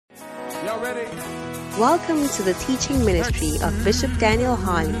Y'all ready? Welcome to the teaching ministry of Bishop Daniel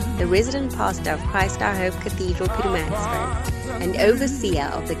Harley, the resident pastor of Christ Our Hope Cathedral, Pietermaritzburg, and overseer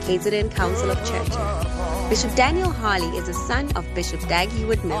of the KZN Council of Churches. Bishop Daniel Harley is a son of Bishop Dag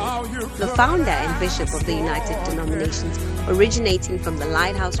Heward-Mills, the founder and bishop of the United Denominations, originating from the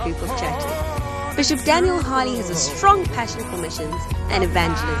Lighthouse Group of Churches. Bishop Daniel Harley has a strong passion for missions and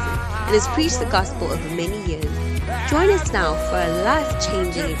evangelism and has preached the gospel over many years. Join us now for a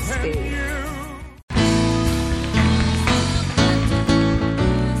life-changing experience.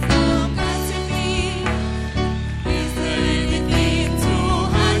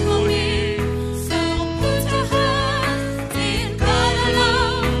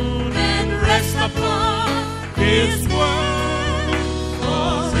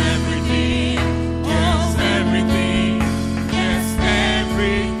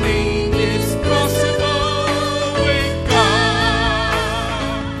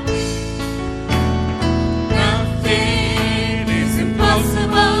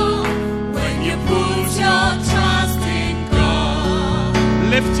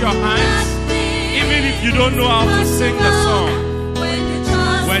 Your hands, even if you don't know how to sing the song.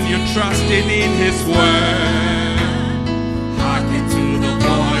 When you're trusting in His word, hearken to the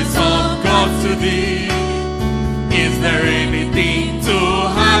voice of God to thee. Is there anything too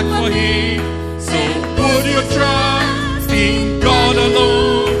hard for Him? So put your trust in God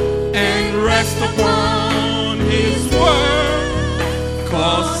alone and rest upon His word.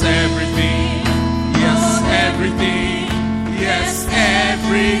 'Cause everything, yes, everything, yes,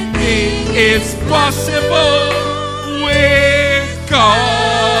 everything is possible with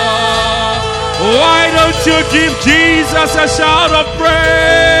God. Why don't you give Jesus a shout of praise?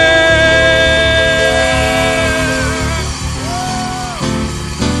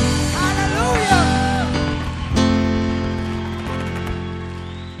 Hallelujah.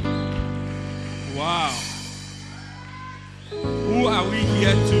 Wow. Who are we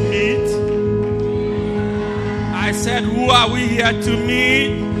here to meet? I said, who are we here to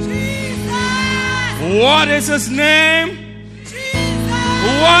meet? Jesus. What is His name? Jesus.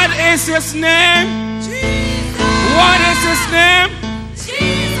 What is His name? Jesus. What is His name?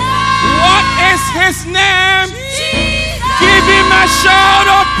 Jesus. What is His name? Jesus. Give Him a shout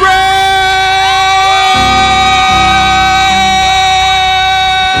of praise.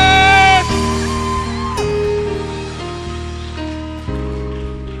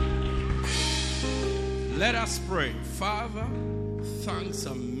 Let us pray. Father, thanks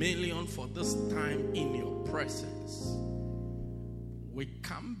a million for this time in your presence. We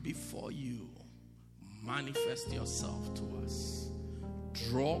come before you. Manifest yourself to us.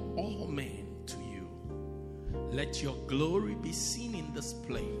 Draw all men to you. Let your glory be seen in this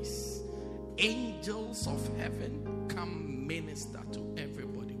place. Angels of heaven, come minister to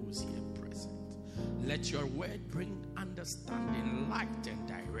everybody who's here present. Let your word bring understanding, light, and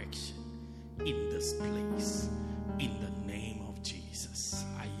direction in this place. In the name of Jesus,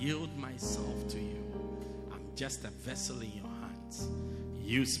 I yield myself to you. I'm just a vessel in your hands.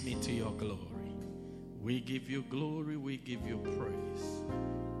 Use me to your glory. We give you glory, we give you praise.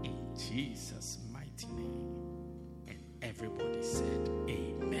 In Jesus' mighty name. And everybody said,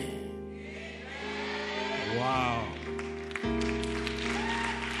 Amen. Amen. Wow.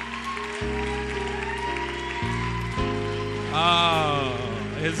 Oh,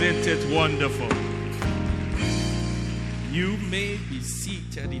 isn't it wonderful? You may be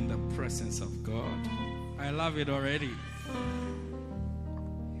seated in the presence of God. I love it already.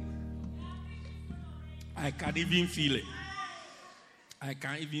 I can even feel it. I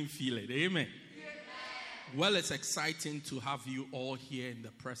can even feel it. Amen. Well, it's exciting to have you all here in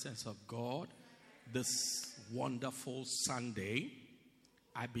the presence of God this wonderful Sunday.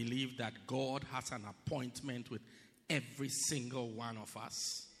 I believe that God has an appointment with every single one of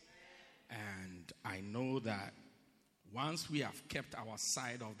us. And I know that once we have kept our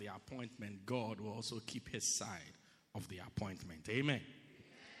side of the appointment, God will also keep His side of the appointment. Amen.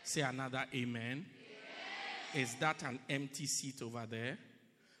 Say another amen. Is that an empty seat over there?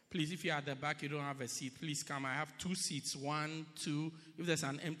 Please, if you're at the back, you don't have a seat, please come. I have 2 seats. 1, 2. If there's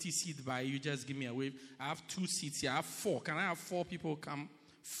an empty seat by you, just give me a wave. I have 2 seats here. I have 4. Can I have 4 people come?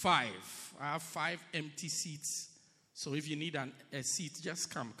 5. I have 5 empty seats. So if you need a seat, just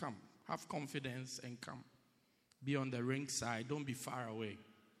come. Have confidence and come. Be on the ring side. Don't be far away.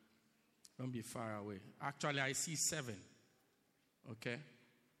 Don't be far away. Actually, I see 7. Okay?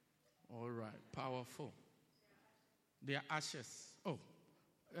 All right. Powerful. They are ashes. Oh,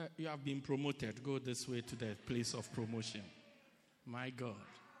 you have been promoted. Go this way to the place of promotion. My God.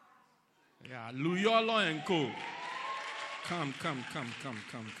 Yeah, Luyolo and Co. Come.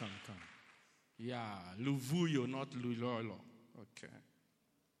 Yeah, Luvuyo, not Lulolo. Okay.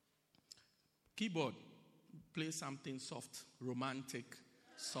 Keyboard, play something soft, romantic,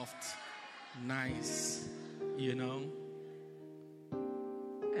 soft, nice, you know.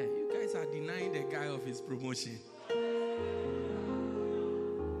 Hey, you guys are denying the guy of his promotion.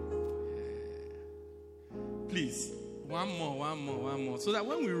 Please, one more. So that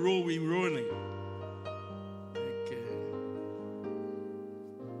when we roll, we're rolling. Okay.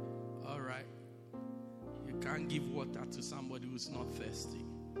 All right. You can't give water to somebody who's not thirsty.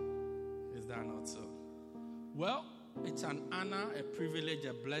 Is that not so? Well, it's an honor, a privilege,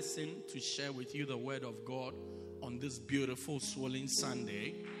 a blessing to share with you the word of God on this beautiful swollen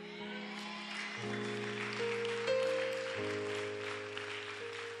Sunday.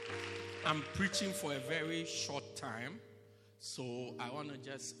 I'm preaching for a very short time, so I want to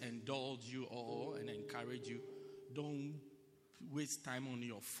just indulge you all and encourage you. Don't waste time on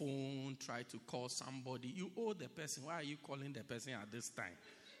your phone, try to call somebody. You owe the person. Why are you calling the person at this time?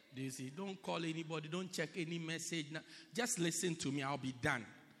 Do you see? Don't call anybody. Don't check any message. Just listen to me. I'll be done.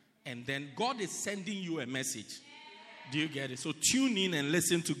 And then God is sending you a message. Do you get it? So tune in and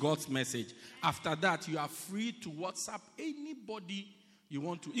listen to God's message. After that, you are free to WhatsApp anybody you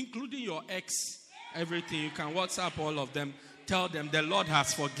want to, including your ex, everything. You can WhatsApp all of them. Tell them the Lord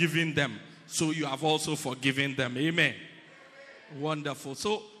has forgiven them. So you have also forgiven them. Amen. Wonderful.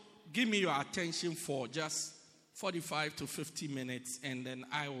 So give me your attention for just 45 to 50 minutes and then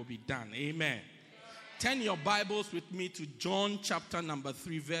I will be done. Amen. Turn your Bibles with me to John chapter number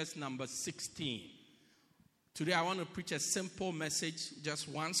 3, verse number 16. Today I want to preach a simple message, just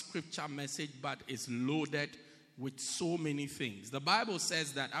one scripture message, but it's loaded with so many things. The Bible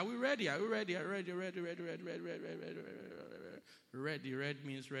says that, are we ready? Are we ready? Ready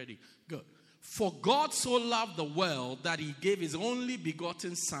means ready. Good. For God so loved the world that he gave his only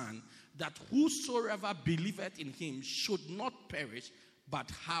begotten Son, that whosoever believeth in him should not perish,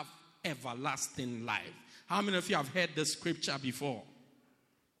 but have everlasting life. How many of you have heard this scripture before?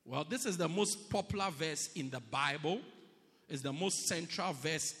 Well, this is the most popular verse in the Bible. It's the most central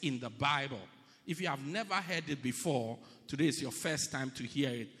verse in the Bible. If you have never heard it before, today is your first time to hear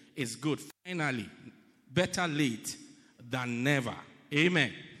it. It's good. Finally, better late than never.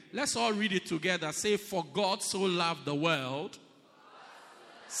 Amen. Let's all read it together. Say, for God so loved the world.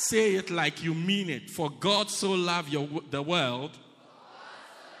 Say it like you mean it. For God so loved the world.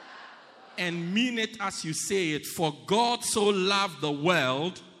 And mean it as you say it. For God so loved the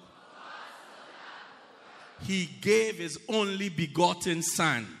world. He gave his only begotten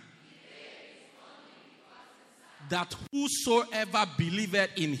Son, that whosoever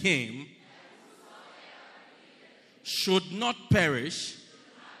believeth in him should not perish,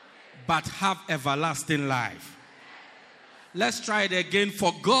 but have everlasting life. Let's try it again.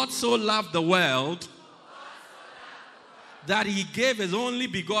 For God so loved the world that he gave his only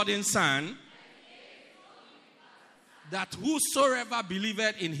begotten Son, that whosoever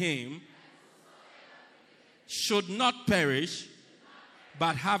believeth in him should not perish,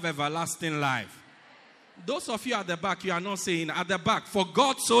 but have everlasting life. Those of you at the back, you are not saying at the back, for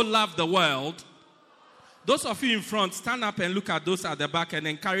God so loved the world. Those of you in front, stand up and look at those at the back and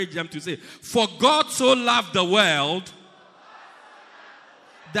encourage them to say, for God so loved the world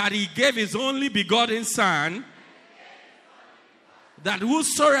that he gave his only begotten Son, that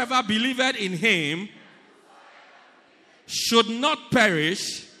whosoever believeth in him should not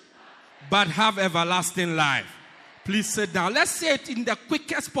perish, but have everlasting life. Please sit down. Let's say it in the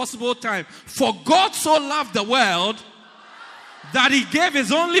quickest possible time. For God so loved the world that he gave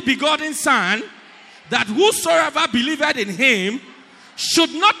his only begotten Son, that whosoever believeth in him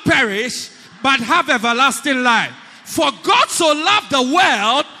should not perish, but have everlasting life. For God so loved the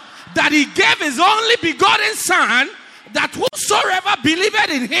world that he gave his only begotten Son, that whosoever believeth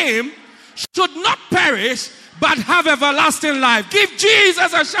in him should not perish, but have everlasting life. Give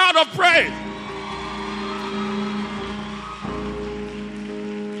Jesus a shout of praise.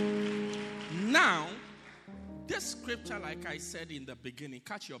 Now, this scripture, like I said in the beginning,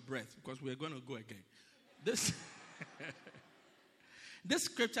 catch your breath because we're going to go again. This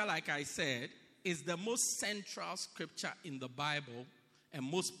scripture, like I said, is the most central scripture in the Bible and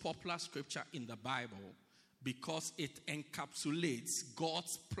most popular scripture in the Bible because it encapsulates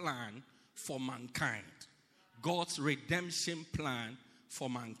God's plan for mankind. God's redemption plan for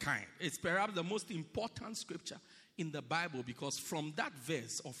mankind. It's perhaps the most important scripture in the Bible because from that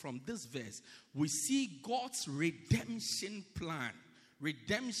verse or from this verse, we see God's redemption plan.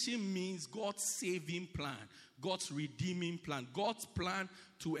 Redemption means God's saving plan, God's redeeming plan, God's plan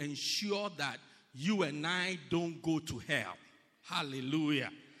to ensure that you and I don't go to hell. Hallelujah.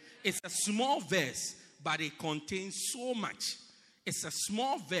 It's a small verse, but it contains so much. It's a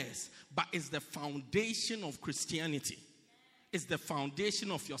small verse, but it's the foundation of Christianity. It's the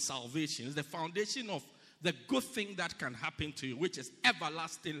foundation of your salvation. It's the foundation of the good thing that can happen to you, which is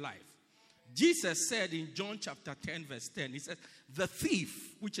everlasting life. Jesus said in John chapter 10, verse 10, he says, the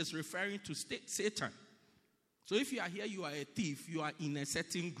thief, which is referring to Satan. So if you are here, you are a thief, you are in a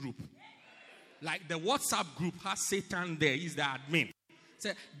certain group. Like the WhatsApp group has Satan there, he's the admin.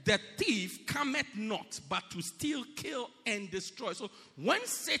 Said, the thief cometh not, but to steal, kill, and destroy. So when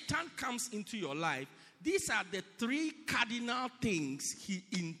Satan comes into your life, these are the three cardinal things he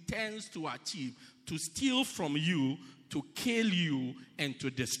intends to achieve: to steal from you, to kill you, and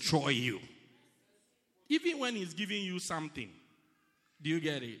to destroy you. Even when he's giving you something, do you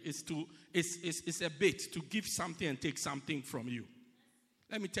get it? It's a bait to give something and take something from you.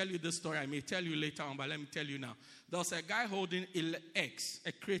 Let me tell you this story. I may tell you later on, but let me tell you now. There was a guy holding eggs,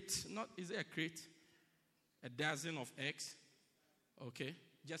 a crate. Is it a crate? A dozen of eggs. Okay?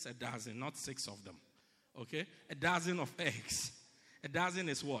 Just a dozen, not 6 of them. Okay? A dozen of eggs. A dozen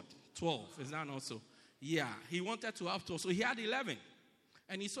is what? 12. Is that also? Yeah. He wanted to have 12. So he had 11.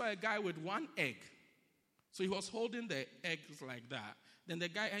 And he saw a guy with 1 egg. So he was holding the eggs like that. Then the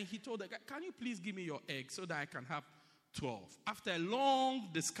guy, and he told the guy, can you please give me your egg so that I can have 12? After a long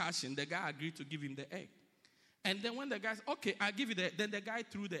discussion, the guy agreed to give him the egg. And then when the guy said, okay, I'll give you the egg, then the guy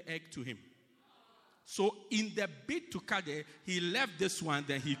threw the egg to him. So in the bid to catch it, he left this one,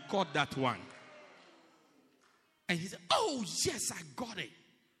 then he caught that one. And he said, oh, yes, I got it.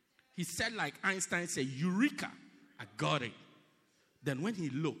 He said, like Einstein said, Eureka, I got it. Then when he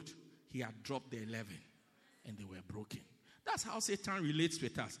looked, he had dropped the 11, and they were broken. That's how Satan relates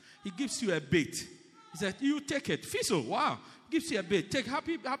with us. He gives you a bait. He said, you take it. Fizzle, wow. Gives you a bait. Take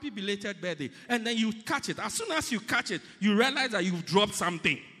happy belated birthday. And then you catch it. As soon as you catch it, you realize that you've dropped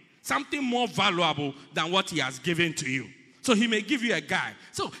something. Something more valuable than what he has given to you. So he may give you a guy.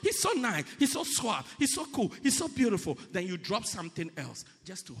 So he's so nice. He's so suave. He's so cool. He's so beautiful. Then you drop something else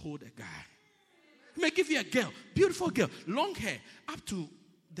just to hold a guy. He may give you a girl. Beautiful girl. Long hair. Up to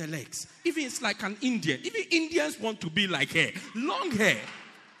the legs. Even it's like an Indian. Even Indians want to be like her. Long hair.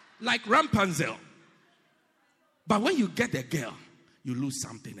 Like Rapunzel. But when you get the girl, you lose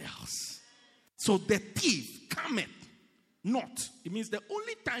something else. So the thief cometh not. It means the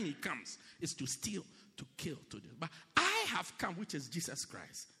only time he comes is to steal, to kill, to do. But I have come, which is Jesus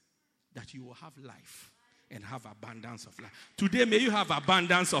Christ, that you will have life and have abundance of life. Today, may you have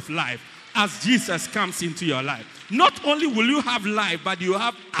abundance of life as Jesus comes into your life. Not only will you have life, but you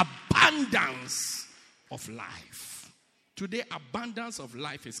have abundance of life. Today, abundance of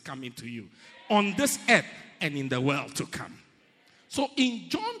life is coming to you on this earth and in the world to come. So in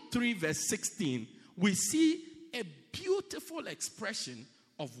John 3 verse 16, we see a beautiful expression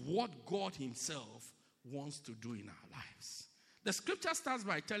of what God himself wants to do in our lives. The scripture starts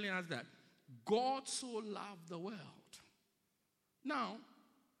by telling us that God so loved the world. Now,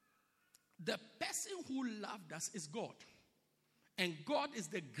 the person who loved us is God. And God is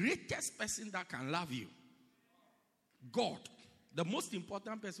the greatest person that can love you. God, the most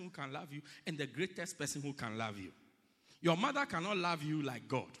important person who can love you, and the greatest person who can love you. Your mother cannot love you like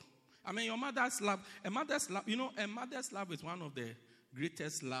God. I mean, your mother's love, a mother's love is one of the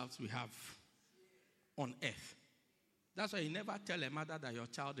greatest loves we have on earth. That's why you never tell a mother that your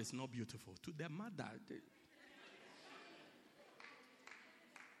child is not beautiful. To the mother,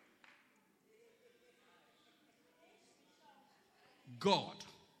 God.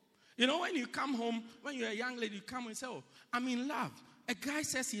 You know, when you come home, when you're a young lady, you come and say, oh, I'm in love. A guy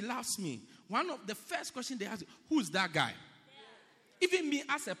says he loves me. One of the first questions they ask, who's that guy? Yeah. Even me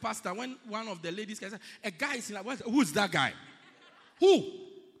as a pastor, when one of the ladies can say, a guy is in love, who's that guy? Who?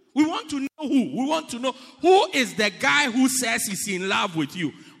 We want to know who. We want to know who is the guy who says he's in love with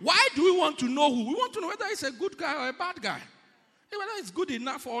you. Why do we want to know who? We want to know whether he's a good guy or a bad guy. Whether it's good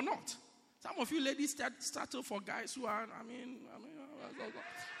enough or not. Some of you ladies settle for guys who are,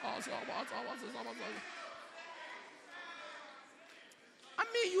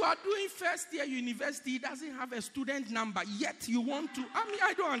 you are doing first year university, he doesn't have a student number, yet you want to,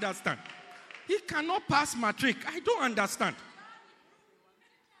 I don't understand. He cannot pass matric. I don't understand.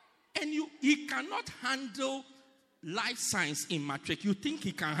 And he cannot handle life science in matric. You think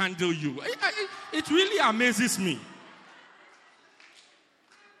he can handle you. It really amazes me.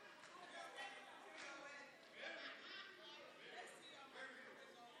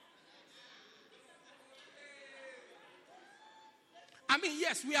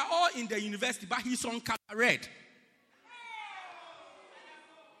 Yes, we are all in the university, but he's on color red.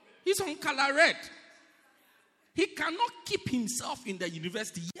 He's on color red. He cannot keep himself in the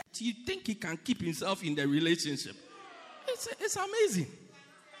university, yet you think he can keep himself in the relationship. It's amazing.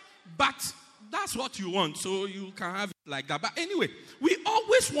 But that's what you want, so you can have it like that. But anyway, we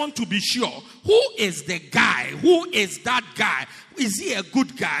always want to be sure, who is the guy? Who is that guy? Is he a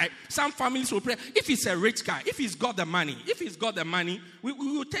good guy? Some families will pray, if he's a rich guy, if he's got the money, we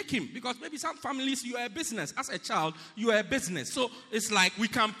will take him. Because maybe some families, you are a business. As a child, you are a business. So it's like we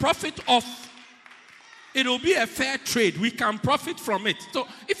can profit off. It will be a fair trade. We can profit from it. So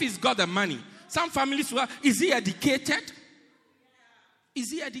if he's got the money, some families will, is he educated?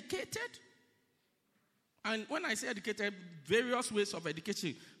 Is he educated? And when I say educated, various ways of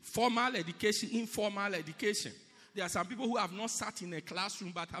education. Formal education, informal education. There are some people who have not sat in a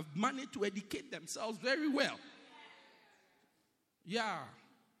classroom but have managed to educate themselves very well. Yeah.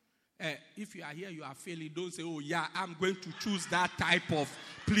 If you are here, you are failing. Don't say, oh yeah, I'm going to choose that type of.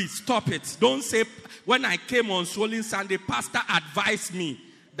 Please stop it. Don't say, when I came on Swollen Sunday, pastor advised me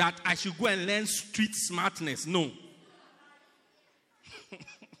that I should go and learn street smartness. No.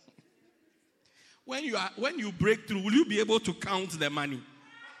 When you break through, will you be able to count the money?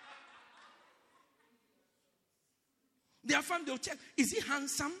 Their family, they'll check. Is he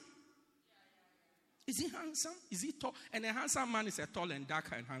handsome? Is he handsome? Is he tall? And a handsome man is a tall and dark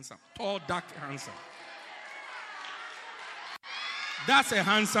and handsome. Tall, dark, handsome. That's a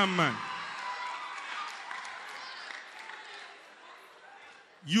handsome man.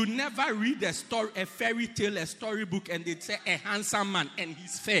 You never read a story, a fairy tale, a storybook, and they say a handsome man and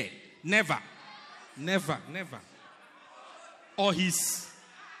he's fair. Never. Never, never. Or he's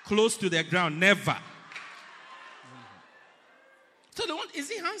close to the ground. Never. So the one, is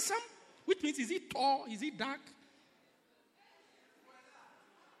he handsome? Which means, is he tall? Is he dark?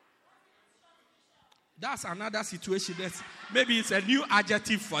 That's another situation. Maybe it's a new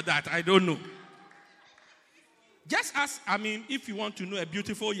adjective for that. I don't know. Just as, if you want to know a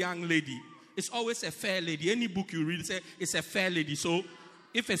beautiful young lady, it's always a fair lady. Any book you read, say it's a fair lady. So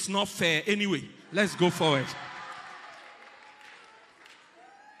if it's not fair, anyway, let's go forward.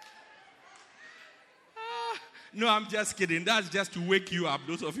 No, I'm just kidding. That's just to wake you up.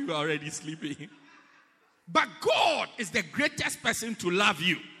 Those of you who are already sleeping. But God is the greatest person to love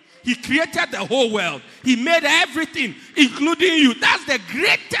you. He created the whole world. He made everything, including you. That's the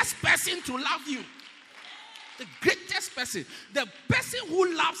greatest person to love you. The greatest person. The person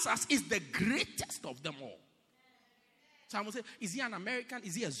who loves us is the greatest of them all. Someone say, is he an American?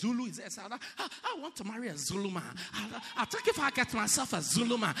 Is he a Zulu? Is he a South? I want to marry a Zulu man. I think if I get myself a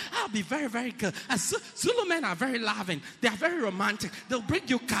Zulu man, I'll be very, very good. Zulu men are very loving. They are very romantic. They'll bring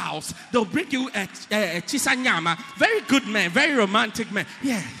you cows. They'll bring you chisanyama. Very good men. Very romantic men.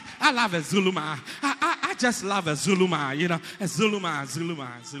 Yeah, I love a Zulu man. I just love a Zulu man. You know, a Zulu man.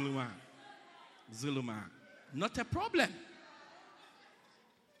 Not a problem.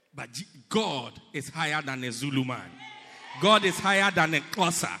 But God is higher than a Zulu man. God is higher than a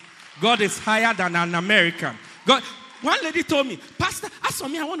Xhosa. God is higher than an American. God. One lady told me, Pastor, as for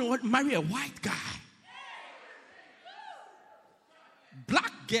me, I want to marry a white guy.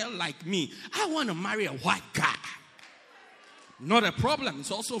 Black girl like me, I want to marry a white guy. Not a problem.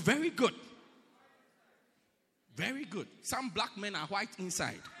 It's also very good. Very good. Some black men are white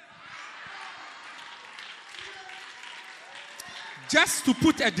inside. Just to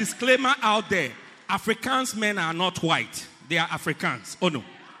put a disclaimer out there, Afrikaans men are not white. They are Africans. Oh no.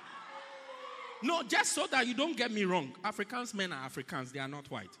 No, just so that you don't get me wrong. Afrikaans men are Africans. They are not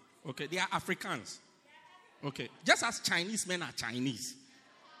white. Okay, they are Africans. Okay, just as Chinese men are Chinese.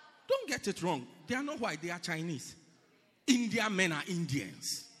 Don't get it wrong. They are not white. They are Chinese. Indian men are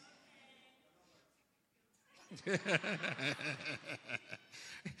Indians.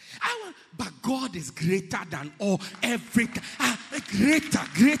 But God is greater than all, everything. Greater.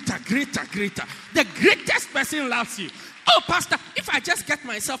 The greatest person loves you. Oh, pastor, if I just get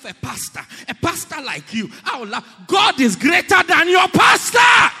myself a pastor like you, I will love. God is greater than your pastor.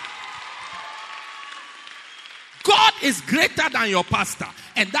 God is greater than your pastor,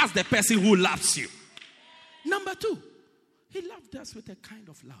 and that's the person who loves you. Number 2, he loved us with a kind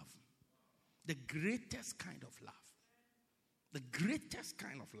of love. The greatest kind of love. The greatest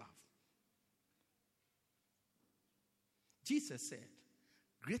kind of love. Jesus said,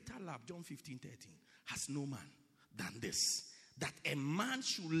 greater love, John 15:13, has no man than this, that a man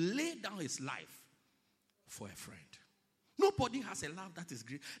should lay down his life for a friend. Nobody has a love that is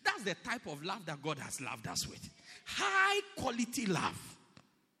great. That's the type of love that God has loved us with. High quality love.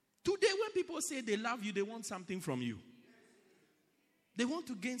 Today when people say they love you, they want something from you. They want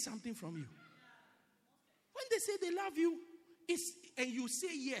to gain something from you. When they say they love you, and you say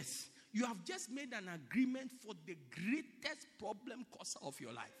yes, you have just made an agreement for the greatest problem causer of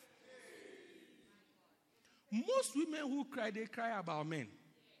your life. Most women who cry, they cry about men.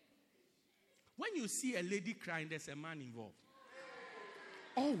 When you see a lady crying, there's a man involved.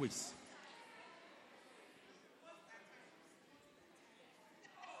 Always.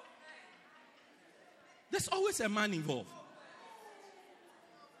 There's always a man involved.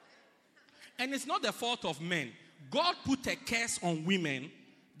 And it's not the fault of men. God put a curse on women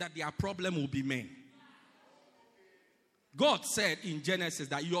that their problem will be men. God said in Genesis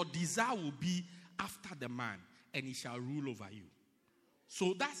that your desire will be after the man and he shall rule over you.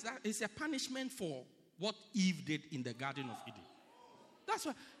 So that is a punishment for what Eve did in the Garden of Eden. That's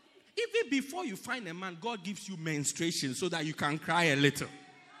why even before you find a man, God gives you menstruation so that you can cry a little.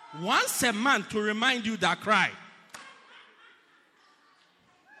 Once a month to remind you that cry.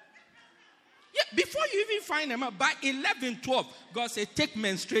 Yeah, before you even find a man, by 11, 12, God said take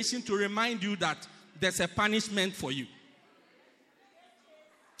menstruation to remind you that there's a punishment for you.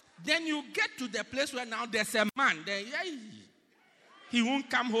 Then you get to the place where now there's a man. Then he won't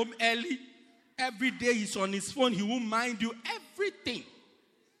come home early. Every day he's on his phone. He won't mind you everything.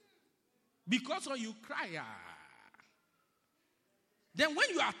 Because when you cry, then when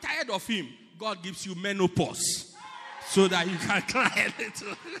you are tired of him, God gives you menopause so that you can cry a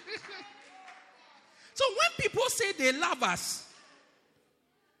little. So when people say they love us,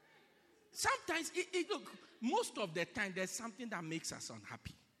 sometimes, look, most of the time there's something that makes us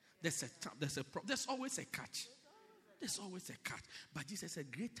unhappy. There's always a catch. There's always a catch. But Jesus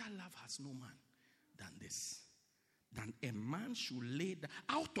said, greater love has no man than this. Than a man should lay down,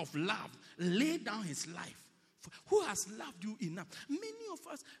 out of love, lay down his life. Who has loved you enough? Many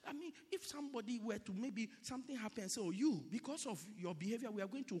of us, if somebody were to maybe something happen and say, oh, you, because of your behavior, we are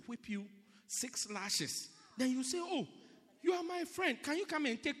going to whip you 6 lashes. Then you say, oh, you are my friend. Can you come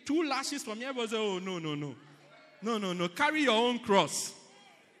and take 2 lashes from me? I say, oh, no. Carry your own cross.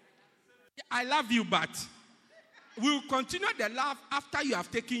 I love you, but we will continue the love after you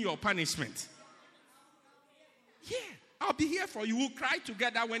have taken your punishment. Yeah, I'll be here for you. We'll cry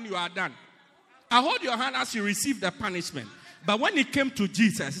together when you are done. I hold your hand as you receive the punishment. But when it came to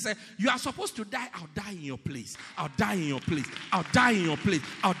Jesus, he said, you are supposed to die. I'll die in your place. I'll die in your place. I'll die in your place.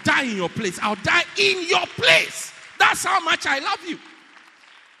 I'll die in your place. I'll die in your place. That's how much I love you.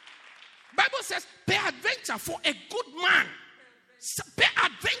 Bible says, peradventure for a good man.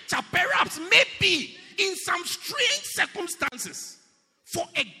 Peradventure, perhaps, maybe, in some strange circumstances, for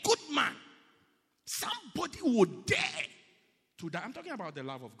a good man, somebody would dare to die. I'm talking about the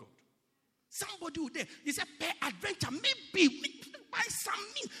love of God. Somebody would dare. He said, peradventure, maybe by some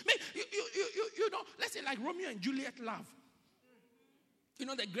means. Maybe, you know, let's say like Romeo and Juliet love. You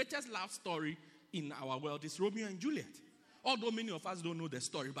know, the greatest love story in our world is Romeo and Juliet. Although many of us don't know the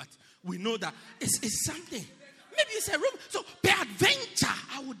story, but we know that it's something. Maybe it's a Romeo. So, peradventure,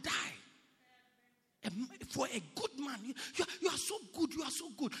 I would die. For a good man, you are so good, you are so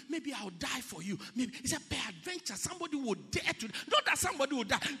good. Maybe I'll die for you. Maybe it's a peradventure. Somebody would dare to, not that somebody would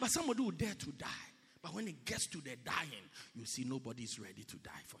die, but somebody would dare to die. But when it gets to the dying, you see nobody is ready to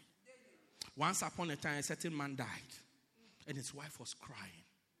die for you. Once upon a time, a certain man died, and his wife was crying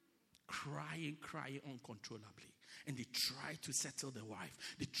uncontrollably. And they tried to settle the wife.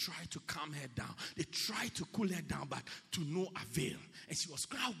 They tried to calm her down. They tried to cool her down, but to no avail. And she was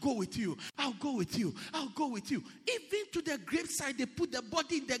crying, I'll go with you. I'll go with you. I'll go with you. Even to the graveside, they put the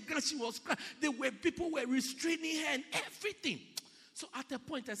body in the ground. She was crying. People were restraining her and everything. So at a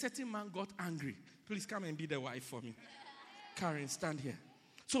point, a certain man got angry. Please come and be the wife for me. Karen, stand here.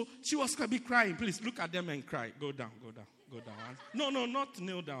 So she was going to be crying. Please look at them and cry. Go down. No, not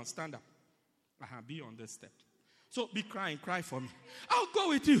kneel down. Stand up. Be on this step. So be crying, cry for me. I'll go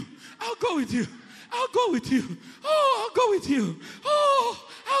with you. I'll go with you. I'll go with you. Oh, I'll go with you. Oh,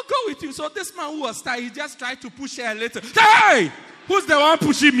 I'll go with you. So this man who was tired, he just tried to push her a little. Hey, who's the one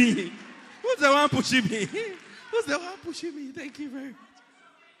pushing me? Who's the one pushing me? Who's the one pushing me? Thank you very much.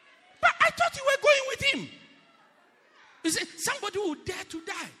 But I thought you were going with him. You see, somebody who dare to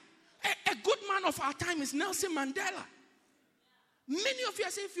die. A good man of our time is Nelson Mandela. Many of you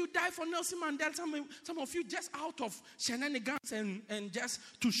say if you die for Nelson Mandela, some of you just out of shenanigans and just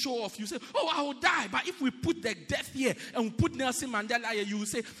to show off, you say, oh, I will die. But if we put the death here and we put Nelson Mandela here, you will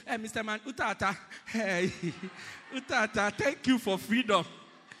say, hey, Mr. Man, Utata, hey, Utata, thank you for freedom.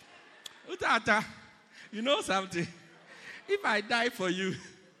 Utata, you know something? If I die for you,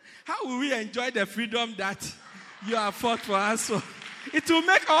 how will we enjoy the freedom that you have fought for us? So it will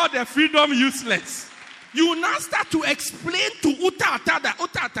make all the freedom useless. You will now start to explain to Utata that,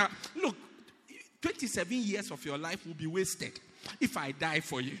 Utata, look, 27 years of your life will be wasted if I die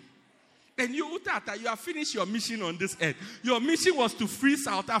for you. And you, Utata, you have finished your mission on this earth. Your mission was to free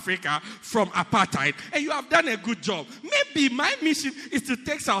South Africa from apartheid. And you have done a good job. Maybe my mission is to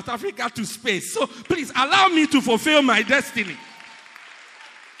take South Africa to space. So please allow me to fulfill my destiny.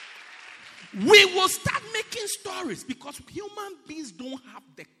 We will start making stories because human beings don't have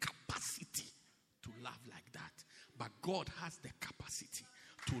the capacity to laugh like that. But God has the capacity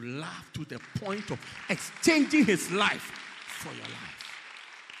to laugh to the point of exchanging his life for your life.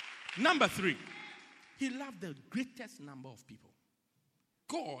 Number 3, he loved the greatest number of people.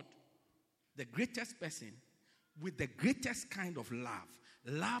 God, the greatest person, with the greatest kind of love,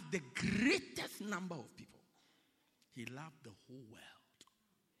 loved the greatest number of people. He loved the whole world.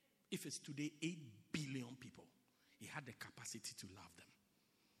 If it's today 8 billion people, he had the capacity to love them.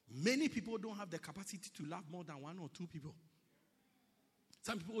 Many people don't have the capacity to love more than 1 or 2 people.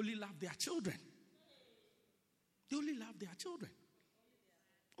 Some people only love their children. They only love their children.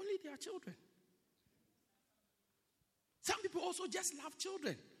 Only their children. Some people also just love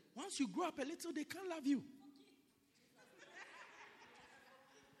children. Once you grow up a little, they can't love you.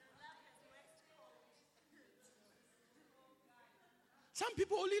 Some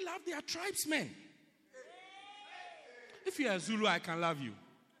people only love their tribesmen. If you're a Zulu, I can love you.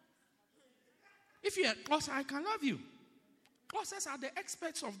 If you're a Xhosa, I can love you. Xhosas are the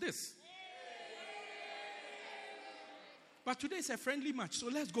experts of this. But today is a friendly match, so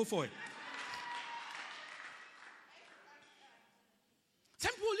let's go for it.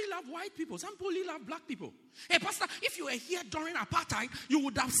 Some people only love white people. Some people only love black people. Hey, Pastor, if you were here during apartheid, you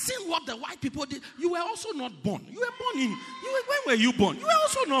would have seen what the white people did. You were also not born. You were born in... when were you born? You were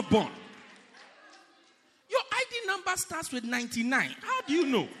also not born. Your ID number starts with 99. How do you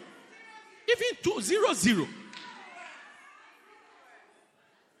know? Even 200.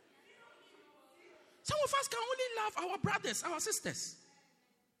 Some of us can only love our brothers, our sisters.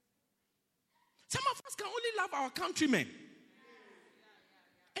 Some of us can only love our countrymen.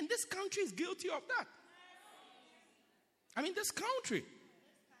 And this country is guilty of that. I mean, this country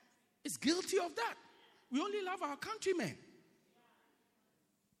is guilty of that. We only love our countrymen.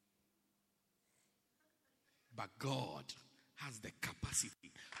 But God has the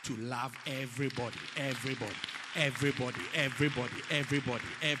capacity to love everybody, everybody, everybody, everybody, everybody,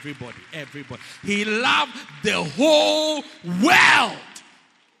 everybody, everybody. He loved the whole world.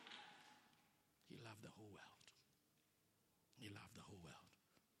 He loved the whole world. He loved the whole world.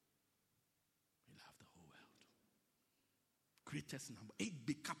 He loved the whole world. Greatest number.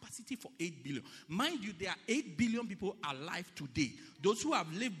 Capacity for 8 billion. Mind you, there are 8 billion people alive today. Those who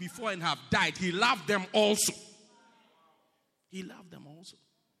have lived before and have died, he loved them also. He loved them also.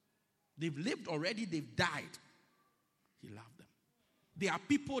 They've lived already, they've died. He loved them. There are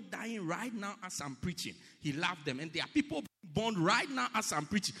people dying right now as I'm preaching. He loved them. And there are people born right now as I'm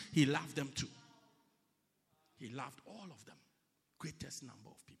preaching. He loved them too. He loved all of them. Greatest number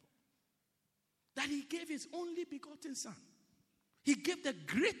of people. That he gave his only begotten son. He gave the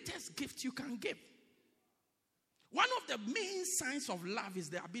greatest gift you can give. One of the main signs of love is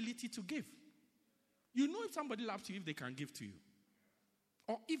the ability to give. You know if somebody loves you if they can give to you.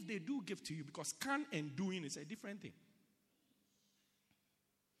 Or if they do give to you, because can and doing is a different thing.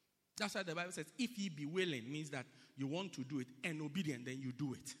 That's why the Bible says, if ye be willing, means that you want to do it, and obedient, then you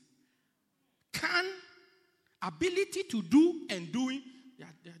do it. Can, ability to do and doing, they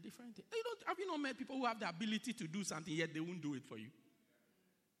are different things. Have you not met people who have the ability to do something, yet they won't do it for you?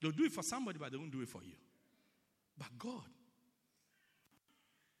 They'll do it for somebody, but they won't do it for you. But God,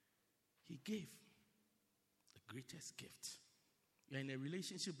 he gave the greatest gift. You're in a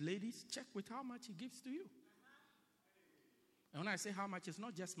relationship, ladies, check with how much he gives to you. And when I say how much, it's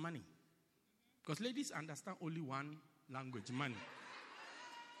not just money. Because ladies understand only one language, money.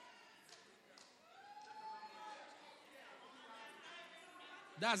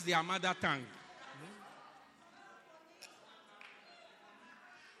 That's their mother tongue.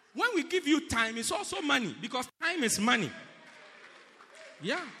 When we give you time, it's also money. Because time is money.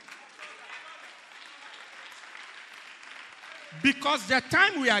 Yeah. Because the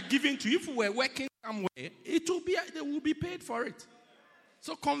time we are giving to you, if we were working somewhere, they will be paid for it.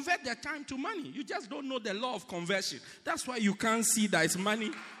 So convert the time to money. You just don't know the law of conversion. That's why you can't see that it's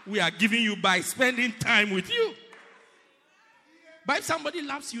money we are giving you by spending time with you. But if somebody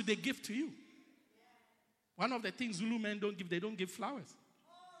loves you, they give to you. One of the things Zulu men don't give, they don't give flowers.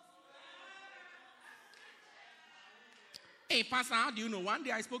 Hey, Pastor, how do you know? One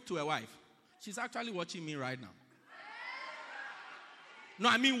day I spoke to a wife. She's actually watching me right now. No,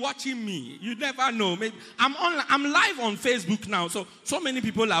 I mean watching me. You never know. Maybe I'm live on Facebook now, so many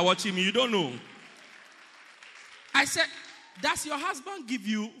people are watching me. You don't know. I said, does your husband give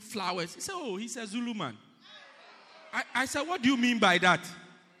you flowers? He said, oh, he's a Zulu man. I said, what do you mean by that?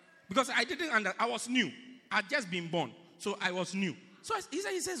 Because I didn't understand. I was new. I'd just been born. So I was new. So he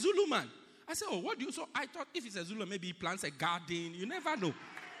said, he's a Zulu man. I said, oh, what do you... So I thought if he's a Zulu, maybe he plants a garden. You never know.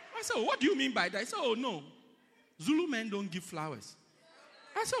 I said, oh, what do you mean by that? He said, oh, no. Zulu men don't give flowers.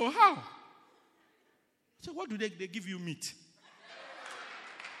 I said, oh, how? I said, what do they give you meat?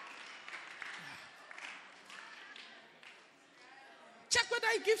 Check whether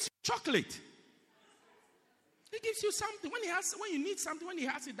he gives you chocolate. He gives you something. When you need something, when he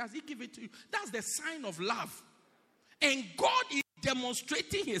has it, does he give it to you? That's the sign of love. And God is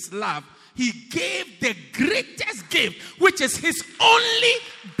demonstrating his love. He gave the greatest gift, which is his only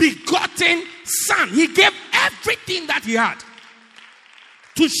begotten son. He gave everything that he had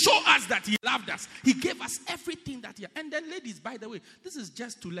to show us that he loved us. He gave us everything that he had. And then, ladies, by the way, this is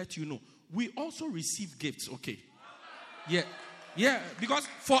just to let you know, we also receive gifts, okay? Yeah, because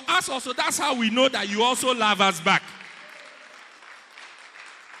for us also, that's how we know that you also love us back.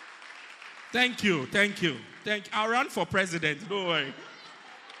 Thank you. I'll run for president, don't worry.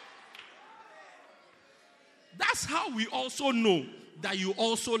 That's how we also know that you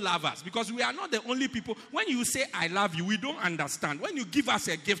also love us. Because we are not the only people. When you say, I love you, we don't understand. When you give us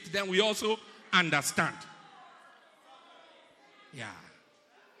a gift, then we also understand. Yeah.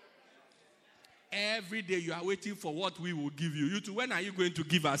 Every day you are waiting for what we will give you. You too, when are you going to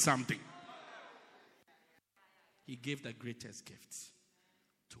give us something? He gave the greatest gifts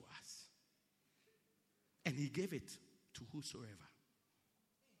to us. And he gave it to whosoever.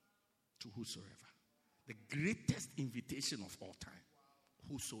 To whosoever. The greatest invitation of all time.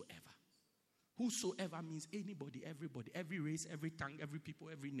 Whosoever. Whosoever means anybody, everybody, every race, every tongue, every people,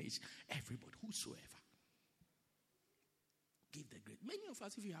 every nation, everybody, whosoever. Give the great. Many of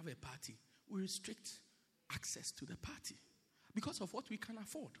us, if you have a party, we restrict access to the party because of what we can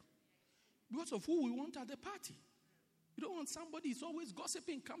afford, because of who we want at the party. You don't want somebody who's always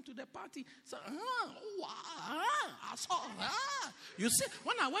gossiping come to the party. So, I saw, you see,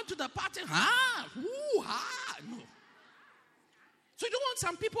 when I went to the party, no. So you don't want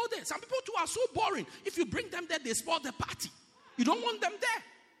some people there. Some people too are so boring. If you bring them there, they spoil the party. You don't want them there.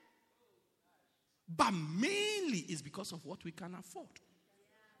 But mainly it's because of what we can afford.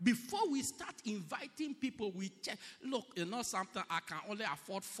 Before we start inviting people, we check. Look, you know something, I can only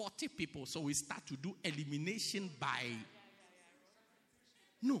afford 40 people. So we start to do elimination by,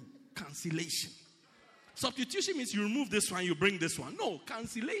 cancellation. Substitution means you remove this one, you bring this one. No,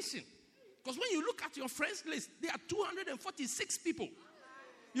 cancellation. Because when you look at your friends list, there are 246 people.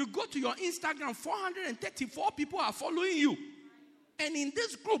 You go to your Instagram, 434 people are following you. And in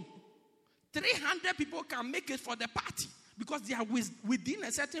this group, 300 people can make it for the party. Because they are within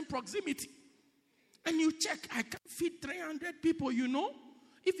a certain proximity. And you check, I can feed 300 people, you know.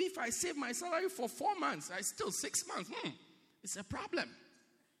 If I save my salary for 4 months, I still 6 months. It's a problem.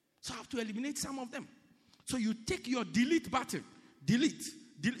 So I have to eliminate some of them. So you take your delete button. Delete.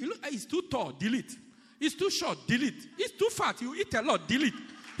 Look, he's too tall. Delete. He's too short. Delete. He's too fat. You eat a lot. Delete.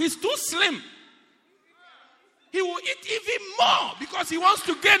 He's too slim. He will eat even more because he wants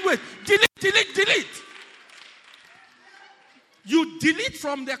to gain weight. Delete. You delete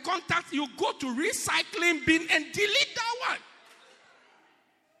from the contact, you go to recycling bin and delete that one.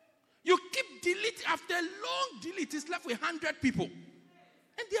 You keep delete after long delete, it's left with 100 people.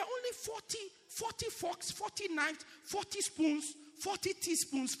 And there are only 40 forks, 40 knives, 40 spoons, 40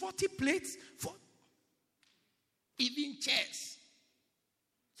 teaspoons, 40 plates, even chairs.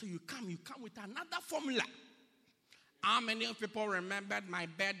 So you come with another formula. How many of people remembered my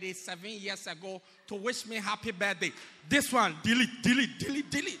birthday 7 years ago to wish me happy birthday? This one, delete.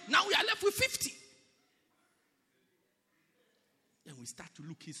 Now we are left with 50. Then we start to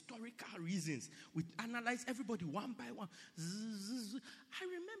look historical reasons. We analyze everybody one by one. I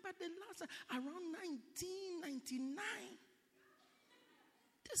remember the last, around 1999.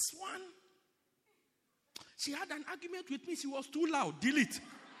 This one, she had an argument with me. She was too loud. Delete.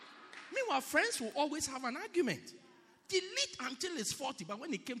 Meanwhile, friends will always have an argument. Delete until it's 40. But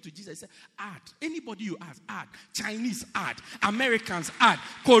when it came to Jesus, he said, add. Anybody you ask, add. Chinese, add. Americans, add.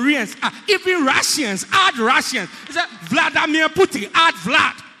 Koreans, add. Even Russians, add Russians. He said, Vladimir Putin, add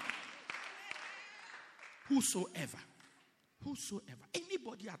Vlad. Whosoever.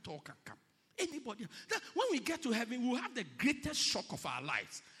 Anybody at all can come. Anybody. When we get to heaven, we'll have the greatest shock of our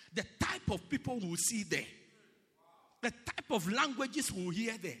lives. The type of people we'll see there. The type of languages we'll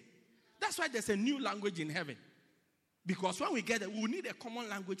hear there. That's why there's a new language in heaven. Because when we get there, we'll need a common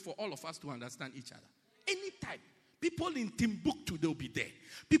language for all of us to understand each other. Any type. People in Timbuktu, they'll be there.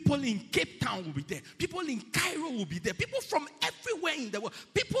 People in Cape Town will be there. People in Cairo will be there. People from everywhere in the world.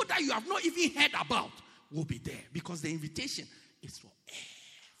 People that you have not even heard about will be there. Because the invitation is for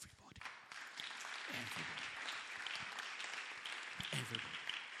everybody. Everybody.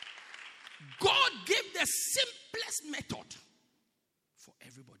 God gave the simplest method for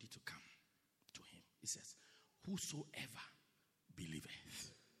everybody to come to him. He says, whosoever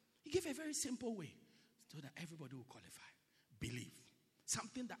believeth. He gave a very simple way so that everybody will qualify. Believe.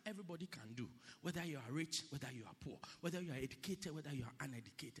 Something that everybody can do. Whether you are rich, whether you are poor, whether you are educated, whether you are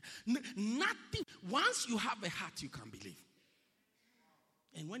uneducated. Nothing. Once you have a heart, you can believe.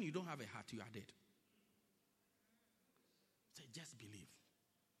 And when you don't have a heart, you are dead. So just believe.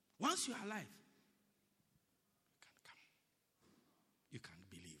 Once you are alive, you can come. You can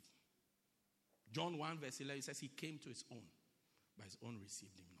believe. John 1 verse 11 says he came to his own, but his own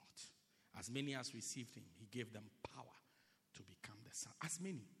received him not. As many as received him, he gave them power to become the son. As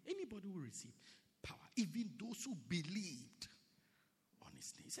many, anybody who received power, even those who believed on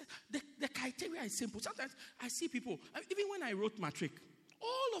his name. He said, the criteria is simple. Sometimes I see people, even when I wrote matric,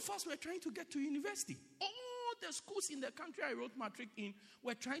 all of us were trying to get to university. All the schools in the country I wrote matric in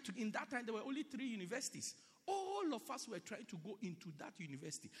were trying to, in that time there were only 3 universities. All of us were trying to go into that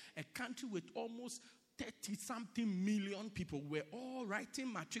university. A country with almost 30-something million people were all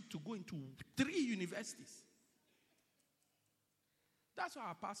writing matric to go into 3 universities. That's why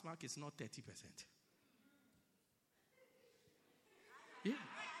our pass mark is not 30%. Yeah.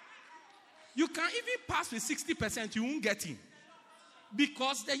 You can even pass with 60%, you won't get in.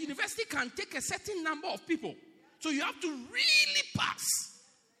 Because the university can take a certain number of people. So you have to really pass.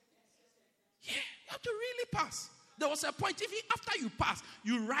 Yeah, you have to really pass. There was a point, even after you pass,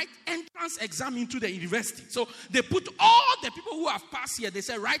 you write entrance exam into the university. So they put all the people who have passed here, they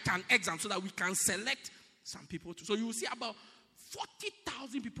say write an exam so that we can select some people. So you will see about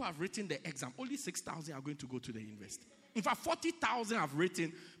 40,000 people have written the exam. Only 6,000 are going to go to the university. In fact, 40,000 have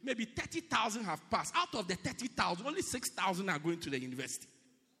written, maybe 30,000 have passed. Out of the 30,000, only 6,000 are going to the university.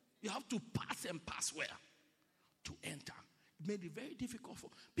 You have to pass and pass well to enter. It made it very difficult for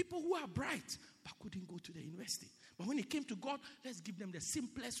people who are bright but couldn't go to the university. But when it came to God, let's give them the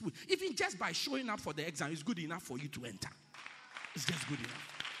simplest way. Even just by showing up for the exam is good enough for you to enter. It's just good enough.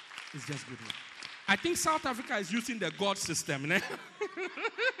 It's just good enough. I think South Africa is using the God system. Ne?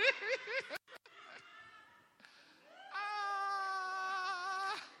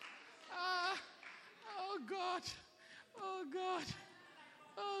 Oh God. Oh God.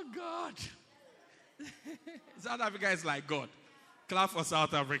 Oh God. South Africa is like God. Clap for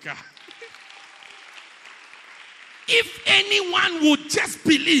South Africa. If anyone would just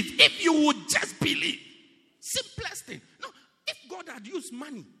believe, if you would just believe, simplest thing. No, if God had used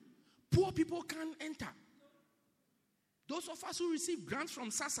money, poor people can't enter. Those of us who receive grants from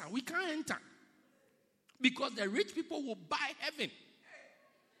SASA, we can't enter. Because the rich people will buy heaven.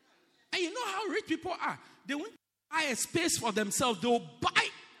 And you know how rich people are? They won't buy a space for themselves. They will buy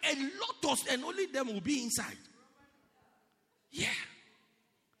a lotus and only them will be inside. Yeah.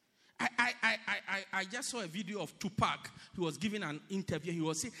 I just saw a video of Tupac. He was giving an interview. He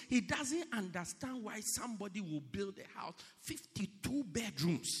was saying he doesn't understand why somebody will build a house, 52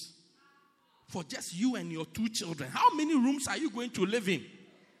 bedrooms, for just you and your 2 children. How many rooms are you going to live in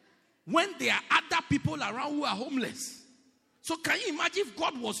when there are other people around who are homeless? So can you imagine if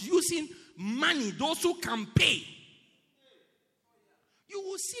God was using money, those who can pay? You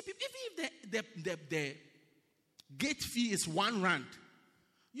will see people, even if the gate fee is 1 rand,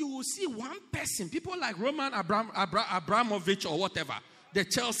 you will see one person, people like Roman Abramovich or whatever, the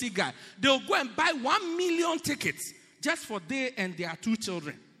Chelsea guy, they'll go and buy 1 million tickets just for they and their 2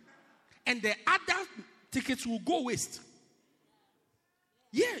 children. And the other tickets will go waste.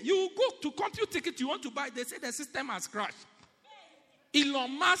 Yeah, you will go to compute ticket you want to buy, they say the system has crashed.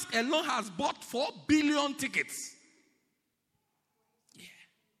 Elon Musk alone has bought 4 billion tickets. Yeah.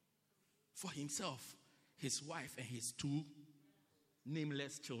 For himself, his wife, and his 2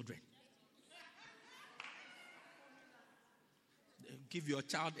 nameless children. Give your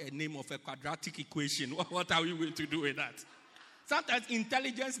child a name of a quadratic equation. What are we going to do with that? Sometimes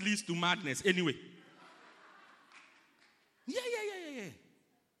intelligence leads to madness. Anyway. Yeah.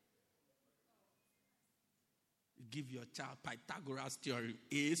 Give your child Pythagoras theorem.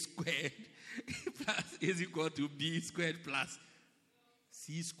 A squared plus is equal to B squared plus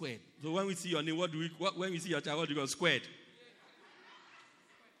C squared. So when we see your name, when we see your child, what do we call squared?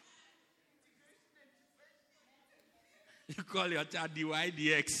 You call your child dy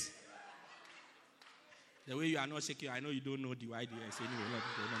dx. The way you are not shaking, I know you don't know dy dx. Anyway, let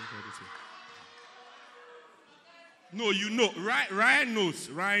me go this way. No, you know. Ryan knows.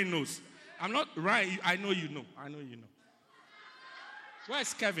 Ryan knows. I'm not Ryan. I know you know. I know you know.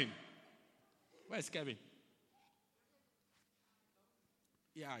 Where's Kevin? Where's Kevin?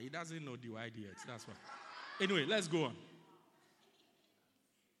 Yeah, he doesn't know the YD yet. That's why. Anyway, let's go on.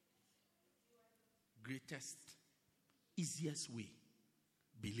 Greatest, easiest way.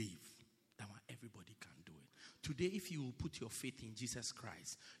 Believe that one everybody can do it. Today, if you will put your faith in Jesus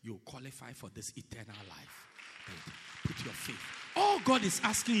Christ, you will qualify for this eternal life. Put your faith. All God is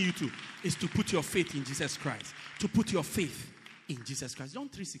asking you to is to put your faith in Jesus Christ. To put your faith in Jesus Christ. John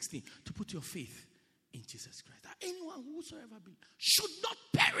 3:16. To put your faith in Jesus Christ. That anyone whosoever be should not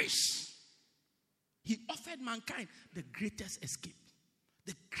perish. He offered mankind the greatest escape.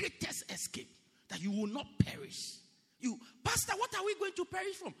 The greatest escape. That you will not perish. Pastor, what are we going to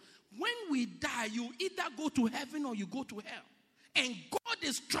perish from? When we die, you either go to heaven or you go to hell. And God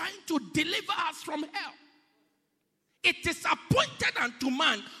is trying to deliver us from hell. It is appointed unto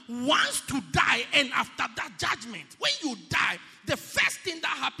man once to die, and after that judgment. When you die, the first thing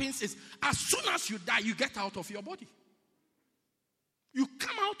that happens is as soon as you die, you get out of your body. You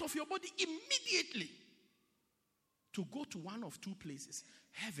come out of your body immediately to go to one of two places,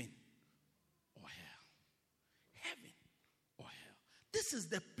 heaven or hell. Heaven or hell. This is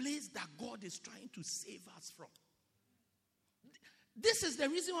the place that God is trying to save us from. This is the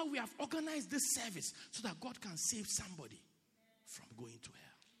reason why we have organized this service, so that God can save somebody from going to hell.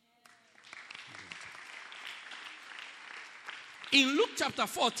 In Luke chapter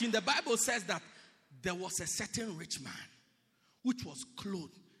 14, the Bible says that there was a certain rich man which was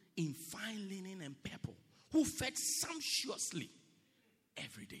clothed in fine linen and purple, who fed sumptuously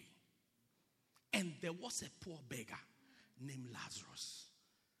every day. And there was a poor beggar named Lazarus,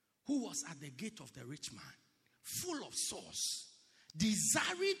 who was at the gate of the rich man, full of sores,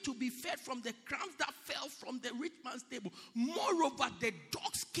 desiring to be fed from the crumbs that fell from the rich man's table. Moreover, the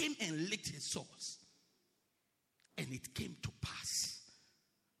dogs came and licked his sores. And it came to pass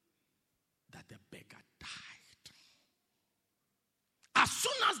that the beggar died. As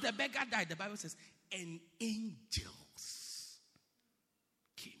soon as the beggar died, the Bible says, and angels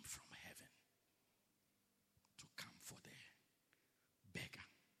came from heaven to come for the beggar.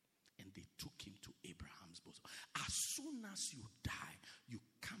 And they took him to Abraham's bosom. As soon as you die, you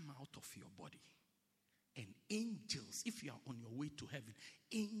come out of your body. And angels, if you are on your way to heaven,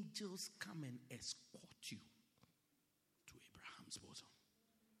 angels come and escort you to Abraham's bosom.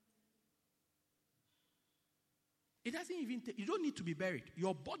 It doesn't even take, you don't need to be buried.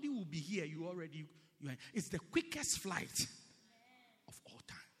 Your body will be here. It's the quickest flight of all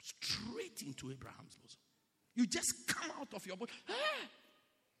time. Straight into Abraham's bosom. You just come out of your body. And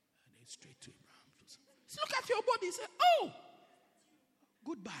then straight to Abraham's bosom. So look at your body and say, oh,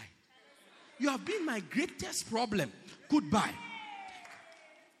 goodbye. You have been my greatest problem. Goodbye.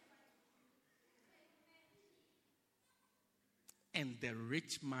 And the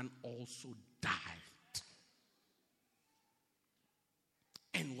rich man also died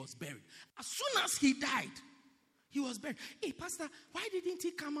and was buried. As soon as he died, he was buried. Hey, Pastor, why didn't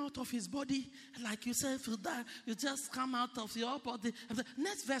he come out of his body? Like you said, if you die, you just come out of your body.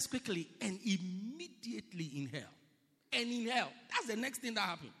 Next verse quickly. And immediately in hell. And in hell. That's the next thing that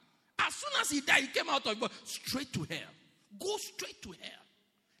happened. As soon as he died, he came out of his body. Straight to hell. Go straight to hell.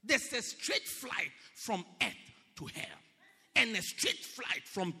 There's a straight flight from earth to hell. And a straight flight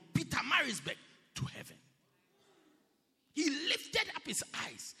from Peter Marisburg to heaven. He lifted up his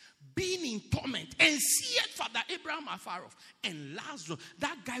eyes, being in torment, and seeth Father Abraham afar off, and Lazarus,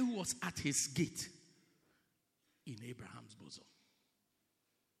 that guy who was at his gate, in Abraham's bosom.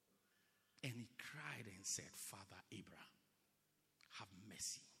 And he cried and said, Father Abraham, have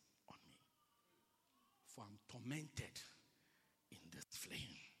mercy on me, for I'm tormented in this flame.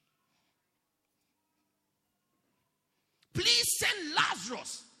 Please send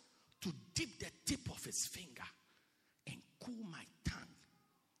Lazarus to dip the tip of his finger and cool my tongue,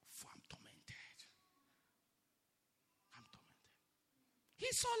 for I'm tormented. I'm tormented. He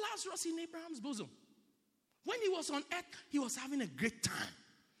saw Lazarus in Abraham's bosom. When he was on earth, he was having a great time.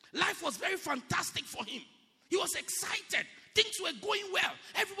 Life was very fantastic for him. He was excited. Things were going well.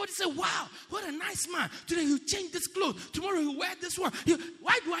 Everybody said, wow, what a nice man. Today he'll change this clothes. Tomorrow he'll wear this one.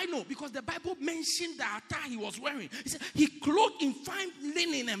 Why do I know? Because the Bible mentioned the attire he was wearing. He said he clothed in fine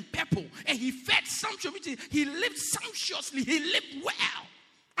linen and purple. And he fed sumptuously. He lived sumptuously. He lived well.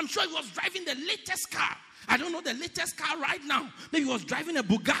 I'm sure he was driving the latest car. I don't know the latest car right now. Maybe he was driving a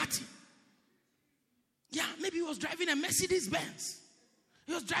Bugatti. Yeah, maybe he was driving a Mercedes-Benz.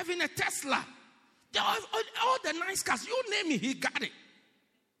 He was driving a Tesla. All the nice cars, you name it, he got it.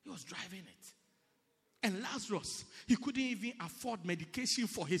 He was driving it. And Lazarus, he couldn't even afford medication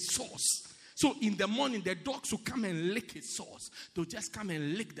for his sores. So in the morning, the dogs will come and lick his sores. They'll just come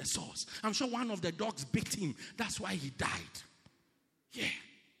and lick the sores. I'm sure one of the dogs bit him. That's why he died. Yeah,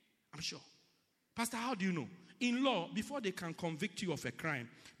 I'm sure. Pastor, how do you know? In law, before they can convict you of a crime,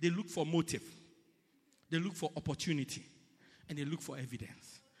 they look for motive. They look for opportunity. And they look for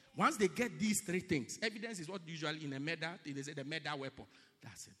evidence. Once they get these three things, evidence is what usually in a murder, they say the murder weapon.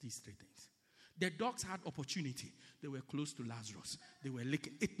 That's it, these three things. The dogs had opportunity. They were close to Lazarus. They were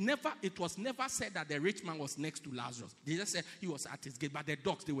licking. It was never said that the rich man was next to Lazarus. They just said he was at his gate. But the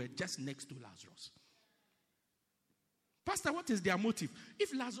dogs, they were just next to Lazarus. Pastor, what is their motive?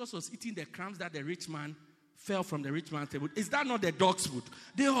 If Lazarus was eating the crumbs that the rich man fell from the rich man's table, is that not the dog's food?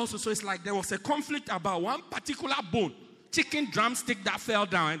 They also, so it's like there was a conflict about one particular bone, chicken drumstick that fell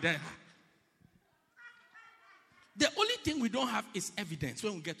down. And then the only thing we don't have is evidence.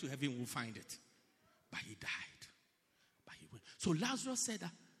 When we get to heaven, we'll find it. But he died. But he went. So Lazarus said,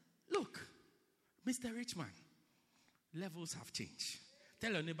 look, Mr. Richman, levels have changed.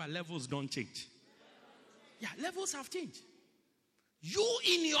 Tell your neighbor, levels don't change. Yeah, levels have changed. You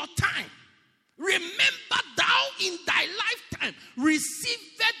in your time, remember thou in thy lifetime,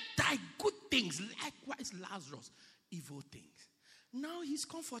 received thy good things. Likewise, Lazarus, evil things. Now he's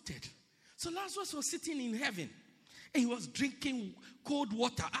comforted. So Lazarus was sitting in heaven. And he was drinking cold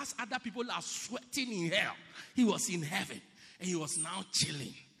water as other people are sweating in hell. He was in heaven. And he was now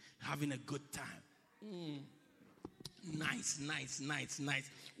chilling, having a good time. Nice.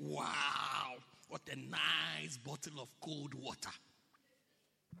 Wow. What a nice bottle of cold water.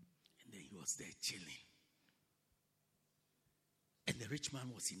 And then he was there chilling. And the rich man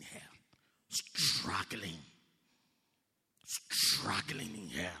was in hell. Struggling in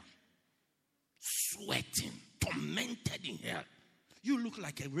hell. Sweating. Tormented in hell. You look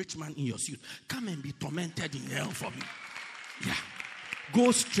like a rich man in your suit. Come and be tormented in hell for me. Yeah.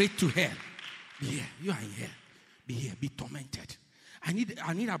 Go straight to hell. Be here. You are in hell. Be here. Be tormented. I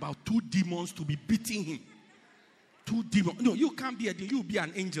need about 2 demons to be beating him. 2 demons. No, you can't be a demon. You be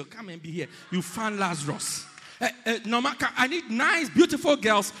an angel. Come and be here. You found Lazarus. I need nice, beautiful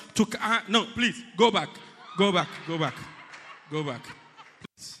girls to... no, please. Go back.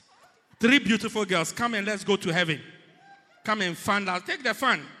 3 beautiful girls. Come and let's go to heaven. Come and find out. Take the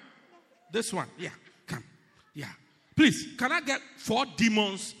fan. This one. Yeah. Come. Yeah. Please. Can I get 4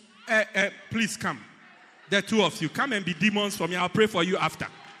 demons? Please come. The 2 of you. Come and be demons for me. I'll pray for you after.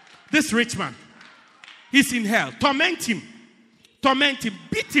 This rich man. He's in hell. Torment him.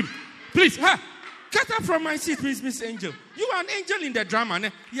 Beat him. Please. Get up from my seat, please, Miss Angel. You are an angel in the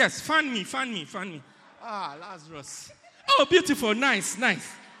drama. Yes. Fan me. Ah, Lazarus. Oh, beautiful. Nice.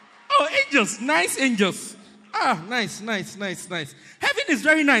 Oh, angels, nice angels. Ah, nice. Heaven is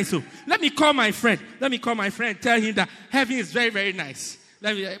very nice. So let me call my friend. Tell him that heaven is very, very nice.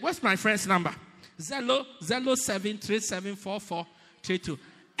 What's my friend's number? 07374432.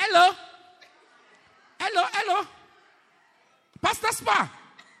 Hello. Pastor Spa.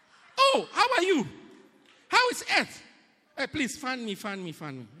 Oh, how are you? How is Earth? Hey, please, fan me.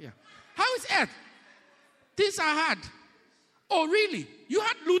 Yeah. How is Earth? Things are hard. Oh, really? You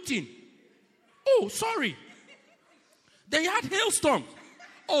had looting. Oh, sorry. Then you had hailstorm.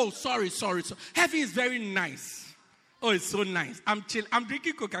 Oh, sorry. Heaven is very nice. Oh, it's so nice. I'm chill. I'm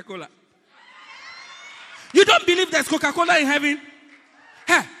drinking Coca-Cola. You don't believe there's Coca-Cola in heaven?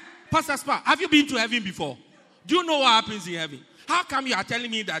 Hey, Pastor Spa, have you been to heaven before? Do you know what happens in heaven? How come you are telling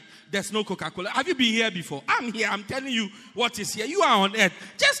me that there's no Coca-Cola? Have you been here before? I'm here. I'm telling you what is here. You are on earth.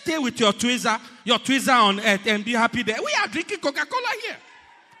 Just stay with your Twizzler on earth and be happy there. We are drinking Coca-Cola here.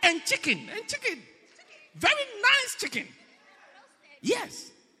 And chicken. Very nice chicken.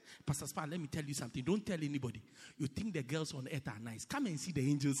 Yes. Pastor Spa, let me tell you something. Don't tell anybody. You think the girls on earth are nice. Come and see the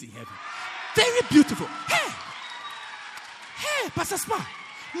angels in heaven. Very beautiful. Hey, Pastor Spa.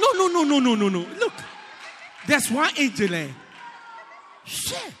 No. Look. There's one angel.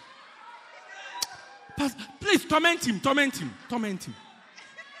 Share. Please torment him.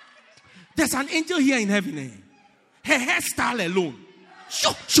 There's an angel here in heaven. Her hairstyle alone.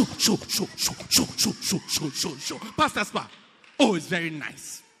 Show. Pastor Spa. Oh, it's very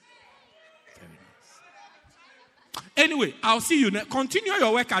nice. Anyway, I'll see you. Continue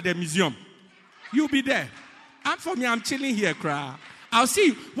your work at the museum. You'll be there. I'm chilling here, cry. I'll see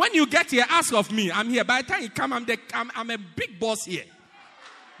you. When you get here, ask of me. I'm here. By the time you come, I'm a big boss here.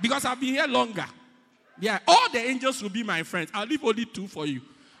 Because I've been here longer. Yeah, all the angels will be my friends. I'll leave only 2 for you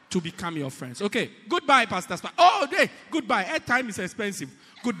to become your friends. Okay, goodbye, Pastor Spa. Oh, goodbye. Airtime is expensive.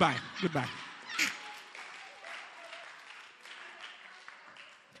 Goodbye.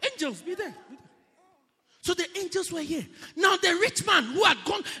 Angels, be there. So the angels were here. Now the rich man who had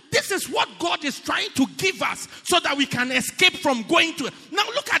gone, this is what God is trying to give us so that we can escape from going to. Now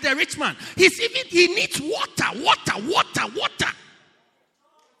look at the rich man. He needs water.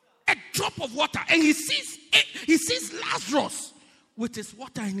 A drop of water. And he sees Lazarus with his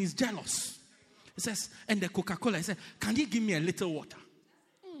water and he's jealous. He says, and the Coca-Cola, he said, can you give me a little water?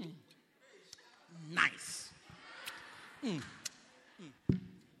 Nice.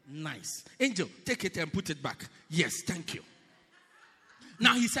 Nice. Angel, take it and put it back. Yes, thank you.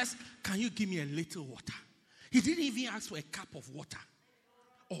 Now he says, can you give me a little water? He didn't even ask for a cup of water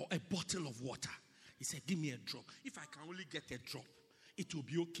or a bottle of water. He said, give me a drop. If I can only get a drop, it will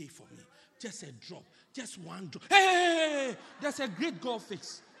be okay for me. Just a drop. Just one drop. Hey, that's a great goal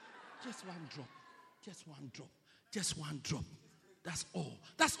fix. Just one drop. Just one drop. Just one drop. That's all.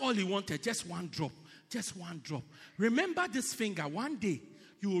 That's all he wanted. Just one drop. Just one drop. Remember this finger. One day,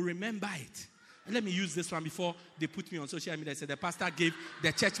 you will remember it. And let me use this one before they put me on social media. They said the pastor gave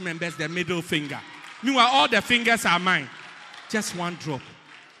the church members the middle finger. Meanwhile, all the fingers are mine. Just one drop.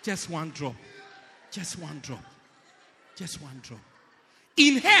 Just one drop. Just one drop. Just one drop.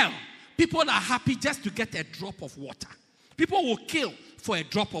 In hell, people are happy just to get a drop of water. People will kill for a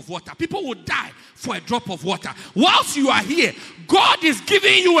drop of water. People will die for a drop of water. Whilst you are here, God is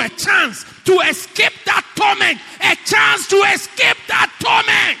giving you a chance to escape that torment. A chance to escape that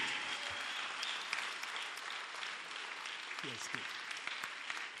torment.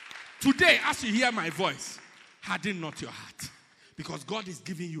 Today, as you hear my voice, harden not your heart. Because God is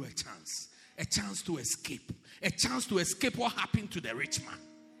giving you a chance. A chance to escape. A chance to escape what happened to the rich man.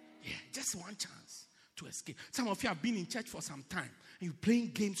 Yeah, just one chance to escape. Some of you have been in church for some time and you're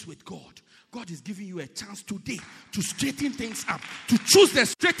playing games with God. God is giving you a chance today to straighten things up, to choose the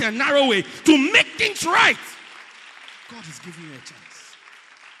straight and narrow way, to make things right. God is giving you a chance.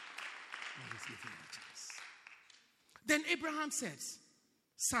 God is giving you a chance. Then Abraham says,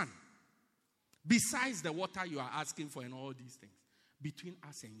 son, besides the water you are asking for and all these things, between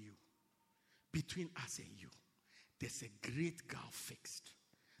us and you, there's a great gulf fixed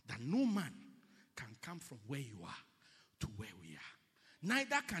that no man can come from where you are to where we are.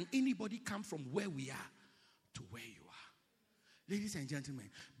 Neither can anybody come from where we are to where you are. Ladies and gentlemen,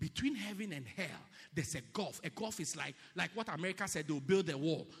 between heaven and hell, there's a gulf. A gulf is like what America said, they'll build a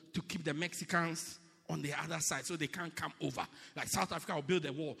wall to keep the Mexicans on the other side so they can't come over. Like South Africa will build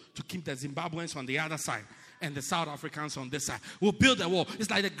a wall to keep the Zimbabweans on the other side and the South Africans on this side. We'll build a wall.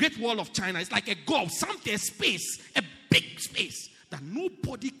 It's like the Great Wall of China. It's like a gulf, something, space, a big space that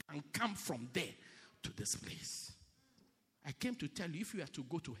nobody can come from there to this place. I came to tell you, if you are to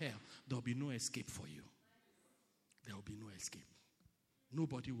go to hell, there will be no escape for you. There will be no escape.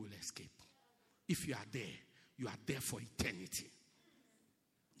 Nobody will escape. If you are there for eternity.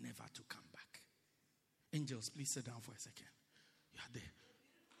 Never to come back. Angels, please sit down for a second. You are there.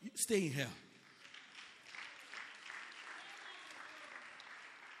 You stay in hell.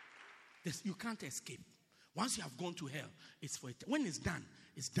 You can't escape. Once you have gone to hell, it's for eternity. When it's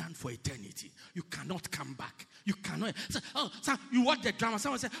done for eternity. You cannot come back. You cannot. So you watch the drama.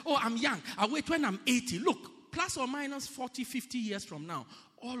 Someone says, oh, I'm young. I'll wait when I'm 80. Look, plus or minus 40, 50 years from now,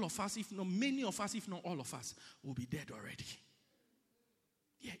 all of us, if not many of us, if not all of us, will be dead already.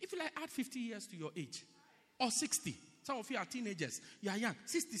 Yeah, if you like add 50 years to your age, or 60. Some of you are teenagers. You are young.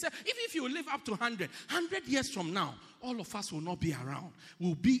 60. Even if you live up to 100 years from now, all of us will not be around.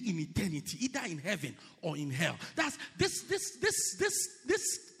 We'll be in eternity, either in heaven or in hell. That's this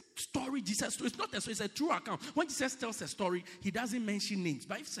story Jesus told. It's not a story, it's a true account. When Jesus tells a story, he doesn't mention names.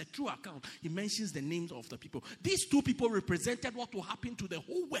 But if it's a true account, he mentions the names of the people. These two people represented what will happen to the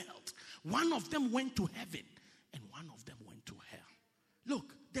whole world. One of them went to heaven, and one of them went to hell.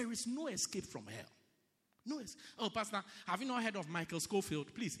 Look, there is no escape from hell. No. Oh, Pastor, have you not heard of Michael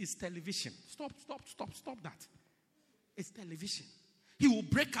Scofield? Please, it's television. Stop that. It's television. He will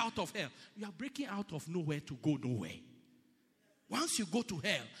break out of hell. You are breaking out of nowhere to go nowhere. Once you go to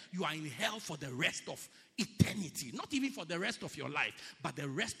hell, you are in hell for the rest of eternity. Not even for the rest of your life, but the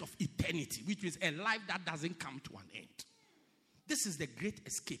rest of eternity, which is a life that doesn't come to an end. This is the great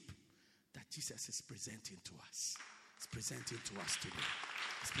escape that Jesus is presenting to us. He's presenting to us today.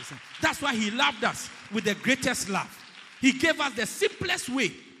 That's why he loved us with the greatest love. He gave us the simplest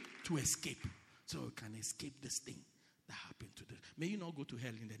way to escape. So we can escape this thing that happened to them. May you not go to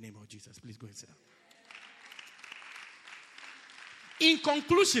hell in the name of Jesus. Please go and sit down. In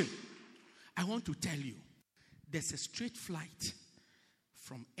conclusion, I want to tell you, there's a straight flight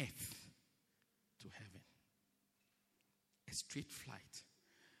from earth to heaven. A straight flight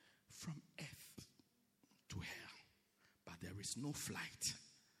from earth to hell. But there is no flight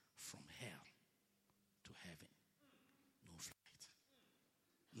from hell to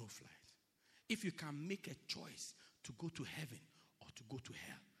if you can make a choice to go to heaven or to go to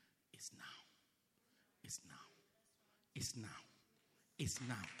hell, it's now. It's now. It's now. It's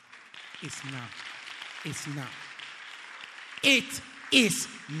now. It's now. It's now. It is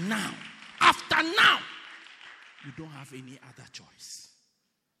now. After now, you don't have any other choice.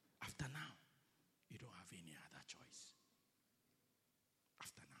 After now, you don't have any other choice.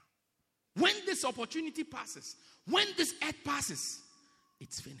 After now. When this opportunity passes, when this earth passes,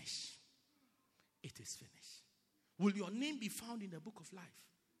 it's finished. It is finished. Will your name be found in the book of life?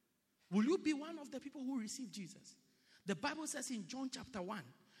 Will you be one of the people who receive Jesus? The Bible says in John chapter 1,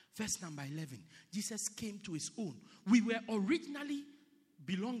 verse number 11, Jesus came to his own. We were originally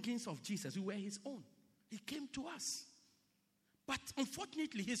belongings of Jesus. We were his own. He came to us. But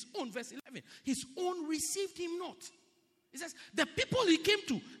unfortunately, his own, verse 11, his own received him not. It says, the people he came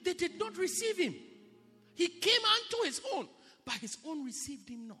to, they did not receive him. He came unto his own, but his own received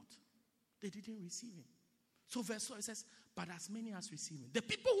him not. They didn't receive him. So verse 4, it says, but as many as received him, the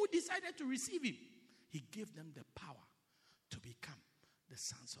people who decided to receive him, he gave them the power to become the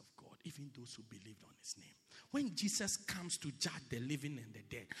sons of God, even those who believed on his name. When Jesus comes to judge the living and the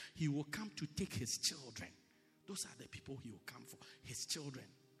dead, he will come to take his children. Those are the people he will come for. His children.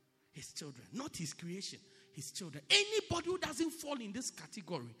 His children. Not his creation. His children. Anybody who doesn't fall in this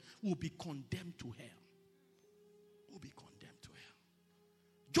category will be condemned to hell. Will be condemned to hell.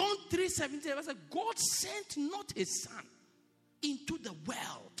 John 3:17 says, God sent not his son into the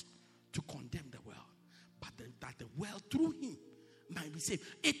world to condemn the world, but that the world through him might be saved.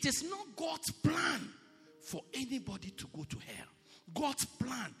 It is not God's plan for anybody to go to hell. God's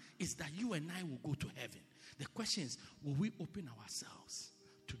plan is that you and I will go to heaven. The question is, will we open ourselves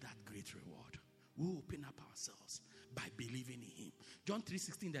to that great reward? We'll open up ourselves by believing in him. John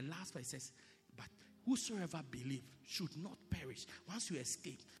 3:16, the last verse says, but whosoever believes should not perish. Once you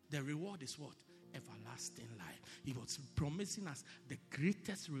escape, the reward is what? Everlasting life. He was promising us the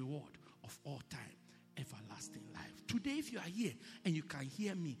greatest reward of all time. Everlasting life. Today, if you are here and you can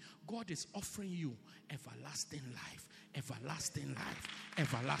hear me, God is offering you everlasting life. Everlasting life.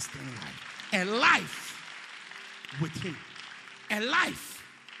 Everlasting life. A life with him. A life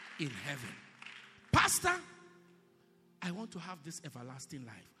in heaven. Pastor, I want to have this everlasting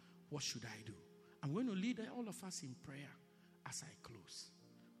life. What should I do? I'm going to lead all of us in prayer as I close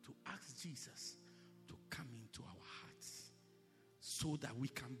to ask Jesus to come into our hearts so that we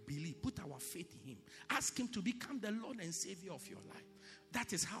can believe, put our faith in him. Ask him to become the Lord and Savior of your life.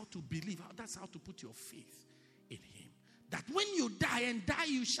 That is how to believe. That's how to put your faith in him. That when you die, and die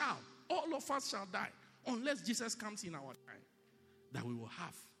you shall, all of us shall die, unless Jesus comes in our time, that we will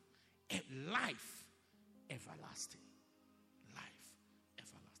have a life everlasting. Life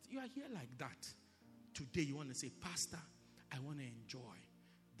everlasting. You are here like that. Today you want to say, Pastor, I want to enjoy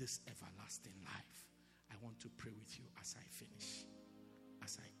this everlasting life. I want to pray with you as I finish,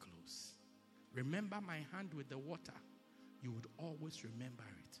 as I close. Remember my hand with the water. You would always remember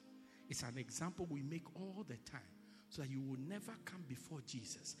it. It's an example we make all the time so that you will never come before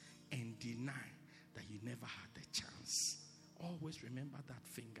Jesus and deny that you never had the chance. Always remember that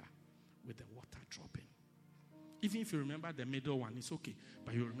finger with the water dropping. Even if you remember the middle one, it's okay.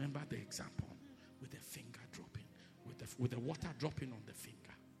 But you remember the example with the finger dropping, with the water dropping on the finger.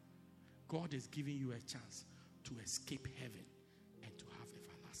 God is giving you a chance to escape heaven and to have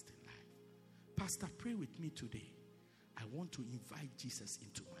everlasting life. Pastor, pray with me today. I want to invite Jesus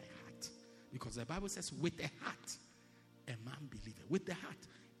into my heart. Because the Bible says, with the heart, a man believeth. With the heart,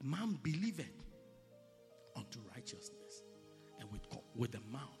 a man believeth unto righteousness. And with the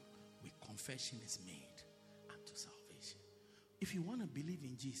mouth, with confession is made unto salvation. If you want to believe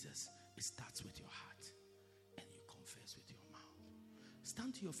in Jesus, it starts with your heart. And you confess with your mouth.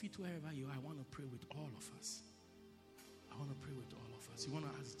 Stand to your feet wherever you are. I want to pray with all of us. I want to pray with all of us. You want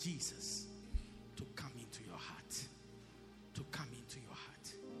to ask Jesus to come into your heart. To come into your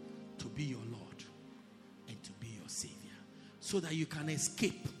heart. To be your Lord. And to be your Savior. So that you can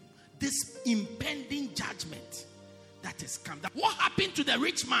escape this impending judgment that has come. That what happened to the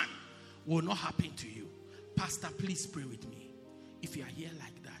rich man will not happen to you. Pastor, please pray with me. If you are here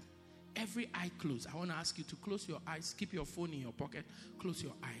like that, every eye closed, I want to ask you to close your eyes. Keep your phone in your pocket. Close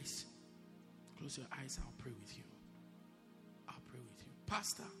your eyes. Close your eyes. I'll pray with you. I'll pray with you.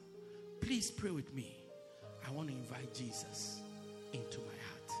 Pastor, please pray with me. I want to invite Jesus into my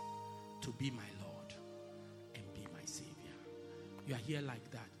heart to be my Lord and be my Savior. You are here like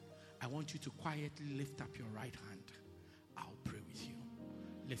that. I want you to quietly lift up your right hand. I'll pray with you.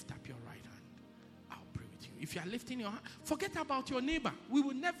 Lift up your right hand. I'll pray with you. If you are lifting your hand, forget about your neighbor. We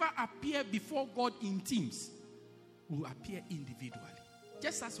will never appear before God in teams. We will appear individually.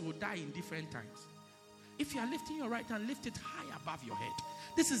 just as we will die in different times. If you are lifting your right hand, lift it high above your head.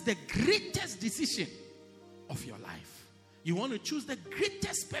 This is the greatest decision of your life. You want to choose the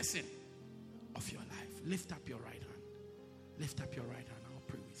greatest person of your life. Lift up your right hand. Lift up your right hand. I'll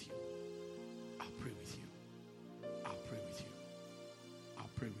pray with you. I'll pray with you. I'll pray with you. I'll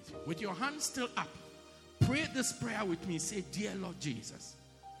pray with you. With your hand still up, pray this prayer with me. Say, dear Lord Jesus.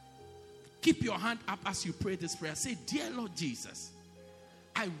 Keep your hand up as you pray this prayer. Say, dear Lord Jesus,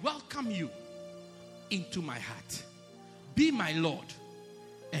 I welcome you into my heart. Be my Lord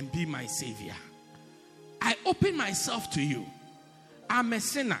and be my Savior. I open myself to you. I'm a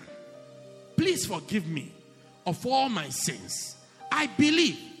sinner. Please forgive me of all my sins. I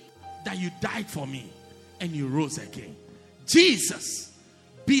believe that you died for me and you rose again. Jesus,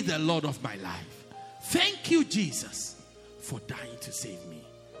 be the Lord of my life. Thank you, Jesus, for dying to save me.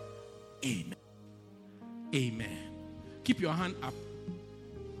 Amen. Amen. Keep your hand up.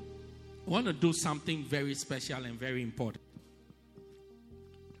 I want to do something very special and very important.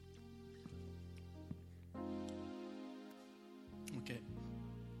 Okay.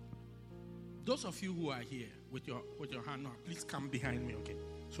 Those of you who are here with your hand up, please come behind me, okay?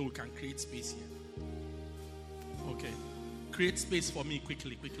 So we can create space here. Okay. Create space for me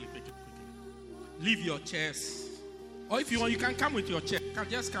quickly. Leave your chairs. Or if you want, you can come with your chair.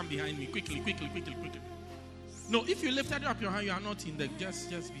 Just come behind me quickly. No, if you lifted up your hand, you are not in the, just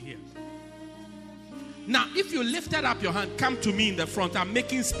be here. Now, if you lifted up your hand, come to me in the front. I'm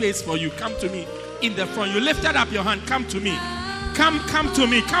making space for you. Come to me in the front. You lifted up your hand, come to me. Come to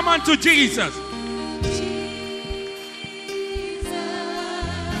me. Come on to Jesus.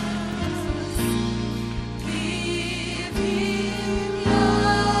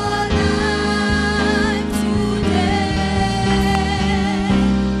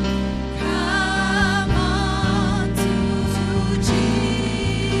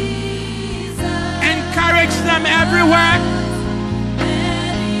 Everywhere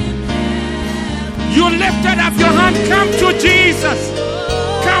you lifted up your hand, come to Jesus.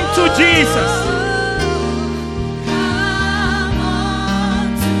 Come to Jesus.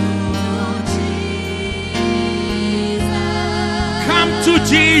 Come to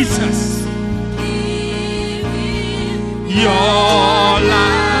Jesus. Your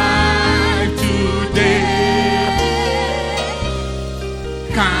life today.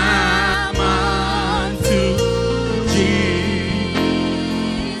 Come on to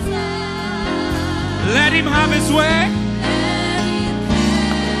let him have his way.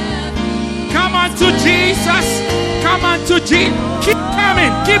 Come on to Jesus. Come on to Jesus. Keep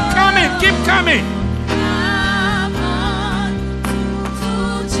coming. Keep coming. Keep coming. Come on to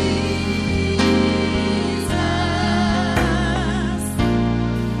Jesus.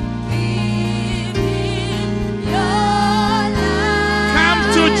 Give him your life. Come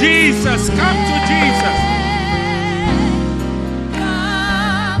to Jesus. Come to Jesus.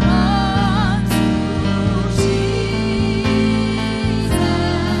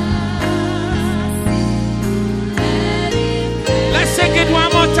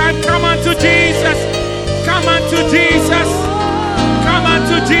 One more time. Come on to Jesus. Come on to Jesus. Come on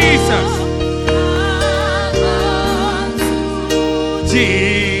to Jesus.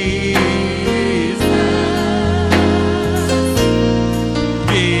 Jesus.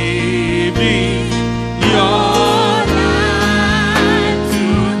 Baby, your life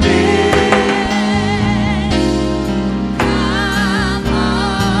today. Come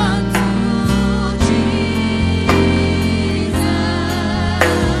on to Jesus.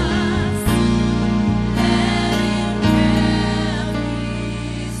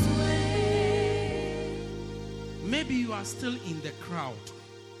 Maybe you are still in the crowd,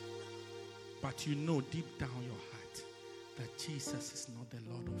 but you know deep down your heart that Jesus is not the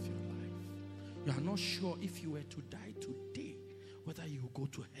Lord of your life. You are not sure if you were to die today, whether you will go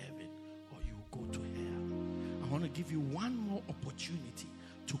to heaven or you will go to hell. I want to give you one more opportunity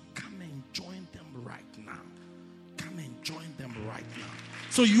to come and join them right now. Come and join them right now.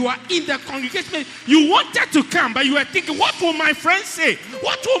 So you are in the congregation. You wanted to come, but you were thinking, what will my friends say?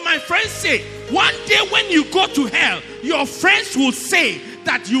 What will my friends say? One day when you go to hell, your friends will say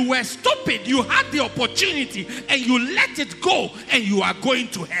that you were stupid. You had the opportunity and you let it go and you are going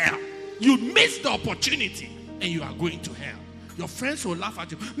to hell. You missed the opportunity and you are going to hell. Your friends will laugh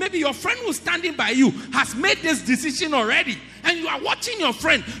at you. Maybe your friend who's standing by you has made this decision already and you are watching your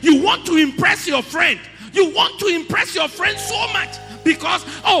friend. You want to impress your friend. You want to impress your friend so much because,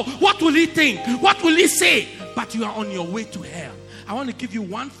 oh, what will he think? What will he say? But you are on your way to hell. I want to give you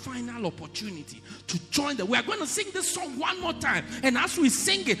one final opportunity to join them. We are going to sing this song one more time. And as we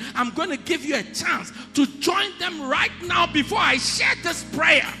sing it, I'm going to give you a chance to join them right now before I share this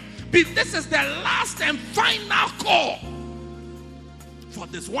prayer. This is the last and final call for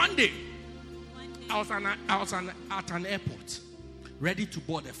this. One day, I was at an airport, ready to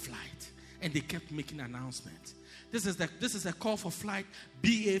board a flight. And they kept making announcements. This is a call for flight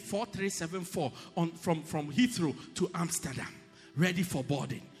BA 4374 from Heathrow to Amsterdam, ready for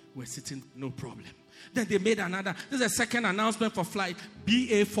boarding. We're sitting, no problem. Then they made another. This is a second announcement for flight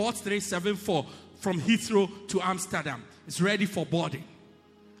BA 4374 from Heathrow to Amsterdam. It's ready for boarding.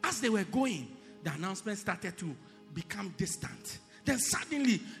 As they were going, the announcement started to become distant. Then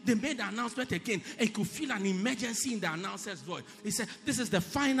suddenly, they made the announcement again, and you could feel an emergency in the announcer's voice. He said, this is the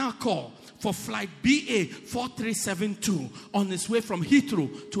final call for flight BA 4372 on its way from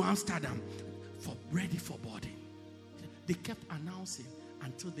Heathrow to Amsterdam, ready for boarding. They kept announcing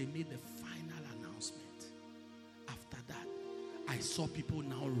until they made the final announcement. After that, I saw people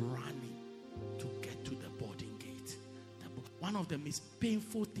now running to get to the boarding gate. One of the most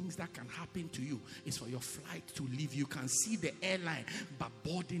painful things that can happen to you is for your flight to leave. You can see the airline, but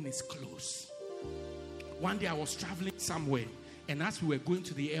boarding is closed. One day I was traveling somewhere, and as we were going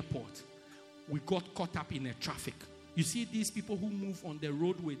to the airport, we got caught up in a traffic. You see these people who move on the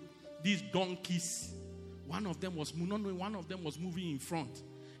road with these donkeys. One of them was moving in front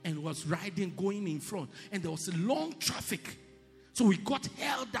and was going in front. And there was a long traffic. So we got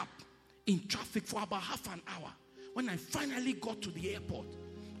held up in traffic for about half an hour. When I finally got to the airport,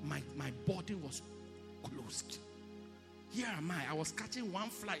 my boarding was closed. Here am I. I was catching one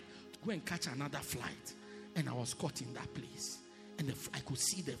flight to go and catch another flight. And I was caught in that place. And I could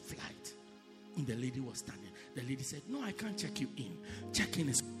see the flight. And the lady was standing. The lady said, no, I can't check you in. Check-in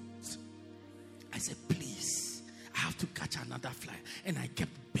is closed. I said, please, I have to catch another flight. And I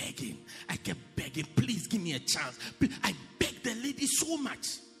kept begging. Please give me a chance. I begged the lady so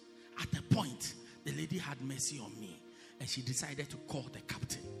much. At a point, the lady had mercy on me, and she decided to call the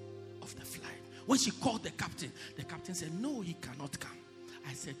captain of the flight. When she called the captain said, no, he cannot come.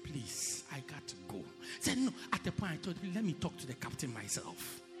 I said, please, I got to go. He said, no. At the point, I told him, let me talk to the captain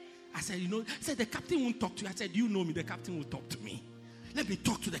myself. I said, the captain won't talk to you. I said, you know me, the captain will talk to me. Let me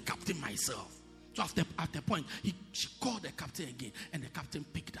talk to the captain myself. So at the point, she called the captain again, and the captain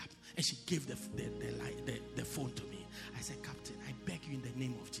picked up, and she gave the phone to me. I said, Captain, I beg you in the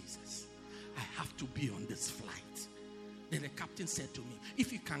name of Jesus, I have to be on this flight. Then the captain said to me,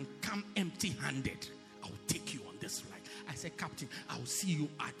 if you can come empty-handed, I'll take you on this flight. I said, Captain, I'll see you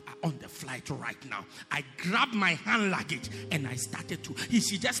on the flight right now. I grabbed my hand luggage and I started to.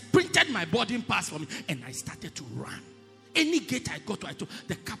 She just printed my boarding pass for me and I started to run. Any gate I got to,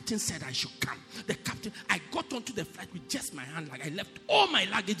 the captain said I should come. I got onto the flight with just my hand luggage. I left all my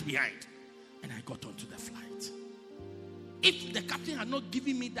luggage behind and I got onto the flight. If the captain had not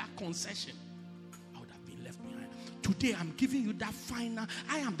given me that concession, I would have been left behind. Today, I'm giving you that final.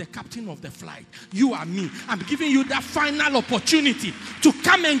 I am the captain of the flight. You are me. I'm giving you that final opportunity to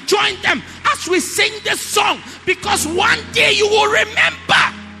come and join them as we sing this song. Because one day you will remember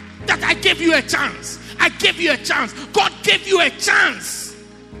that I gave you a chance. I gave you a chance. God gave you a chance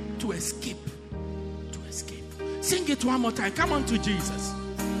to escape. Sing it one more time. Come on to Jesus.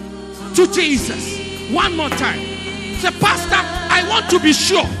 To Jesus. One more time. Say, Pastor, I want to be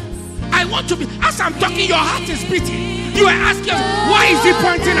sure. I want to be. As I'm talking, your heart is beating. You are asking, why is he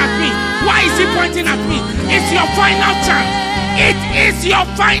pointing at me? Why is he pointing at me? It's your final chance. It is your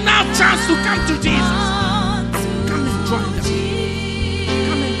final chance to come to Jesus. Come and join them.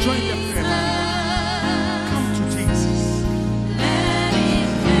 Come and join them forever. Come to Jesus.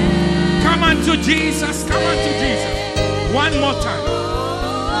 Come on to Jesus. Come on to Jesus. One more time.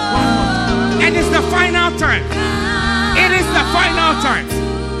 One more time. And it's the final time. It is the final time.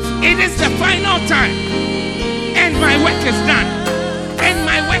 It is the final time. And my work is done. And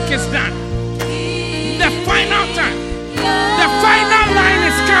my work is done. The final time. The final line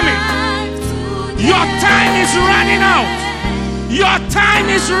is coming. Your time is running out. Your time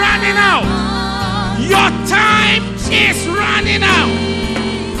is running out. Your time is running out.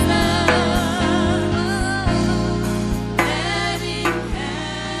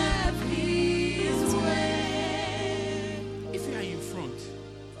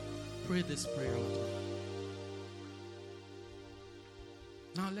 This prayer out.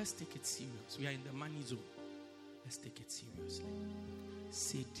 Now let's take it serious. We are in the money zone. Let's take it seriously.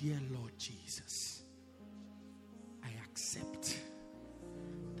 Say, dear Lord Jesus, I accept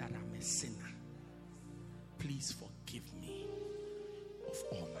that I'm a sinner. Please forgive me of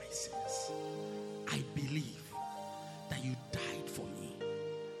all my sins. I believe that you died for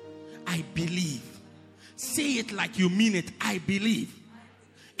I believe. Say it like you mean it. I believe.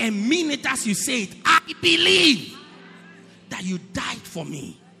 And mean it as you say it. I believe that you died for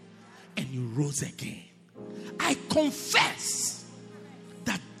me and you rose again. I confess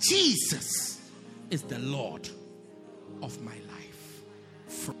that Jesus is the Lord of my life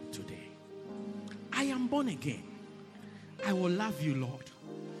from today. I am born again. I will love you, Lord.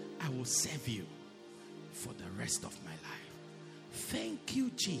 I will serve you for the rest of my life. Thank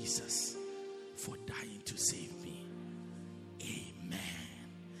you, Jesus, for dying to save me. Amen.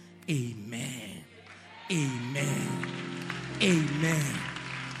 Amen. Amen. Amen.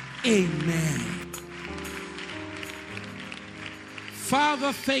 Amen.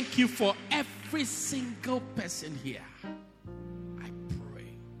 Father, thank you for every single person here. I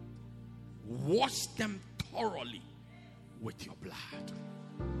pray, wash them thoroughly with your blood.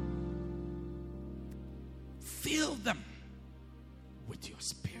 Fill them with your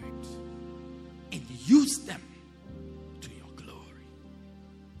spirit and use them to your glory.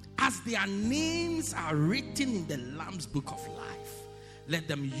 As their names are written in the Lamb's Book of Life, let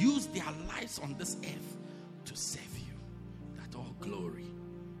them use their lives on this earth to serve you, that all glory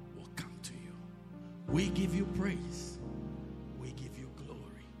will come to you. We give you praise. We give you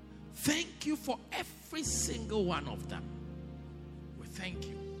glory. Thank you for every single one of them. We thank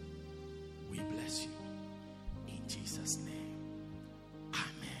you. We bless you. In Jesus' name.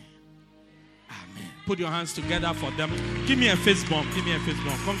 Amen. Amen. Put your hands together for them. Give me a fist bump. Give me a fist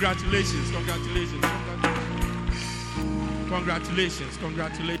bump. Congratulations. Congratulations. Congratulations.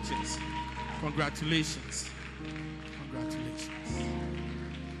 Congratulations. Congratulations. Congratulations.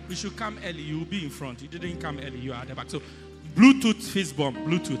 You should come early. You will be in front. You didn't come early. You are at the back. So, Bluetooth fist bump.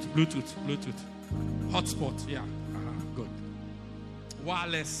 Bluetooth. Hotspot. Yeah. Good.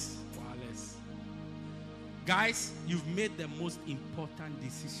 Wireless. Guys, you've made the most important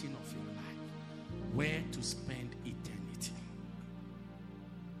decision of your life. Where to spend eternity.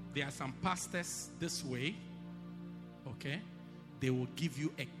 There are some pastors this way. Okay? They will give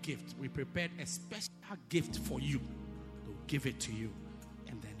you a gift. We prepared a special gift for you. They'll give it to you.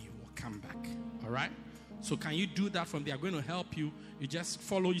 And then you will come back. Alright? So can you do that from there? I'm going to help you. You just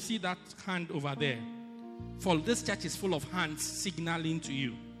follow. You see that hand over there? Follow. This church is full of hands signaling to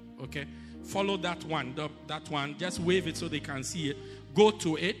you. Okay? Follow that one. That one. Just wave it so they can see it. Go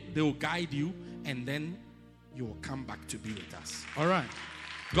to it. They will guide you. And then you will come back to be with us. Alright?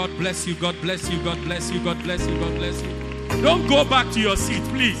 God bless you. God bless you. God bless you. God bless you. God bless you. Don't go back to your seat,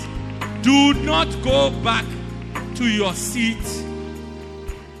 please. Do not go back to your seat.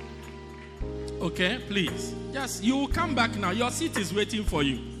 Okay, please. Just, you will come back now. Your seat is waiting for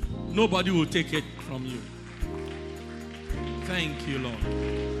you. Nobody will take it from you. Thank you, Lord.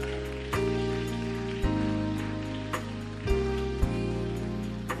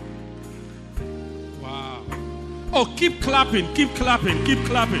 Wow. Oh, keep clapping, keep clapping, keep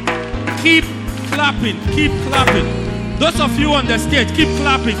clapping. Keep clapping, keep clapping. Those of you on the stage, keep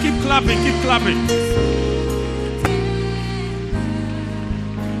clapping, keep clapping, keep clapping.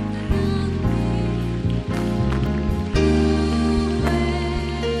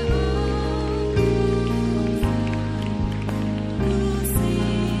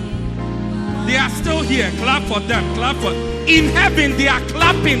 They are still here. Clap for them. Clap for them. In heaven, they are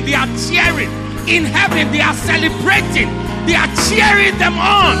clapping. They are cheering. In heaven, they are celebrating. They are cheering them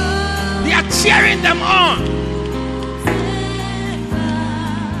on. They are cheering them on.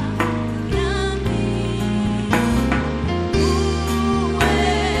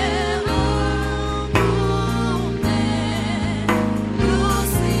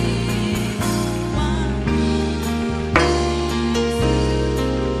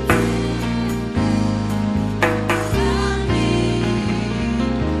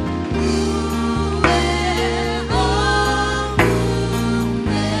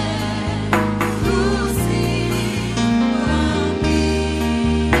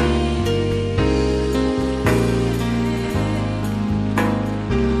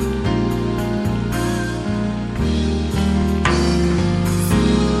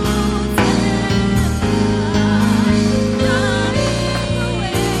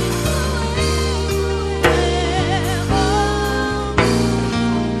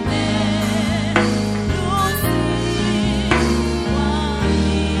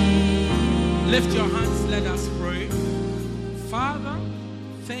 Lift your hands, let us pray. Father,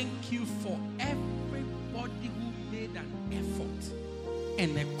 thank you for everybody who made an effort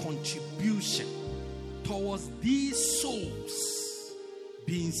and a contribution towards these souls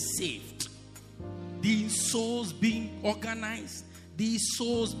being saved, these souls being organized, these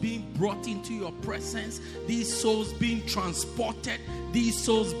souls being brought into your presence, these souls being transported, these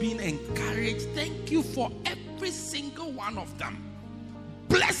souls being encouraged. Thank you for every single one of them.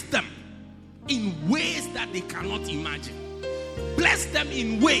 Bless them in ways that they cannot imagine. Bless them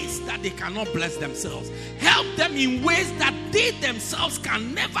in ways that they cannot bless themselves. Help them in ways that they themselves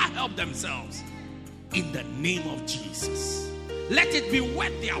can never help themselves. In the name of Jesus. Let it be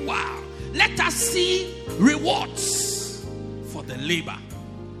worth their while. Let us see rewards for the labor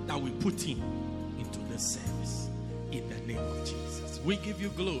that we put into this service. In the name of Jesus. We give you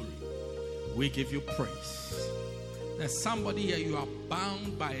glory. We give you praise. There's somebody here, you are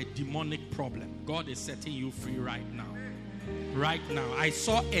bound by a demonic problem. God is setting you free right now. Right now. I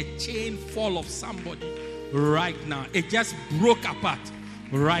saw a chain fall off somebody right now. It just broke apart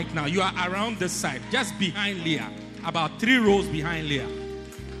right now. You are around this side, just behind Leah. About 3 rows behind Leah.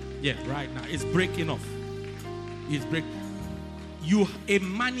 Yeah, right now. It's breaking off. It's breaking. It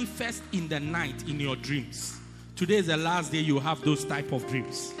manifests in the night in your dreams. Today is the last day you have those type of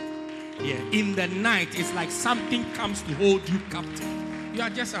dreams. Yeah, in the night, it's like something comes to hold you captive. You are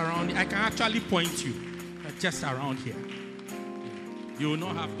just around. I can actually point you. You're just around here. You will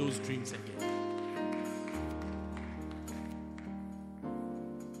not have those dreams again.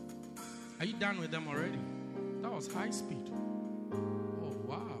 Are you done with them already? That was high speed. Oh,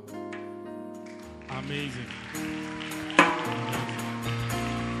 wow. Amazing.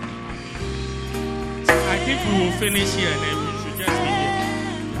 I think we will finish here and then we should just be here.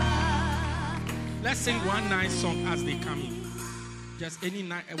 Let's sing one nice song as they come in. Just any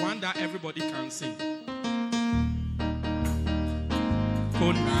one that everybody can sing.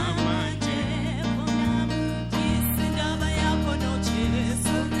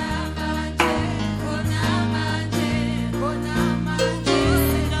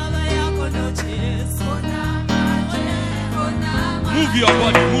 Move your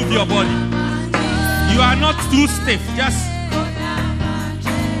body, move your body. You are not too stiff. Just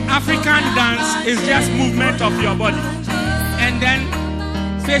African dance is just movement of your body. And then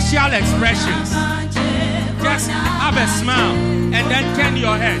facial expressions. Just have a smile and then turn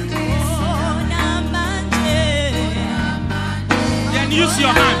your head. Then use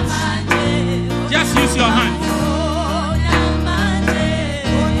your hands. Just use your hands.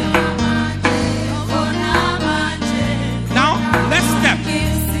 Now, let's step.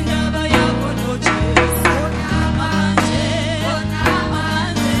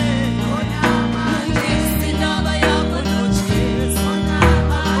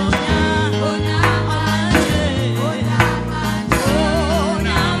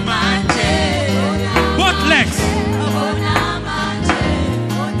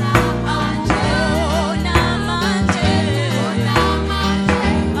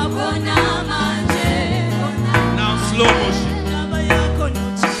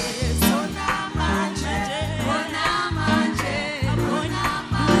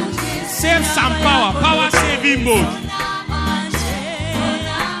 Save some power saving mode.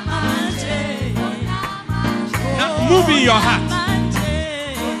 Now move in your heart.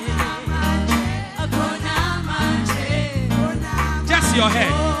 Just your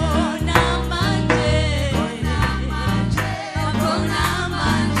head.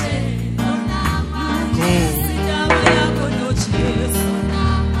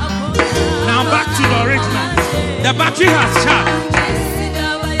 Now back to the original. The battery has charged.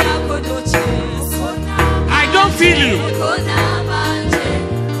 I don't feel you.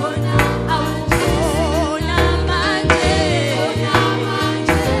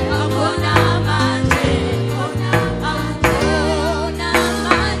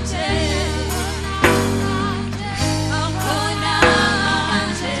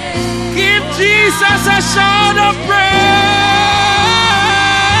 Give Jesus a shout of praise.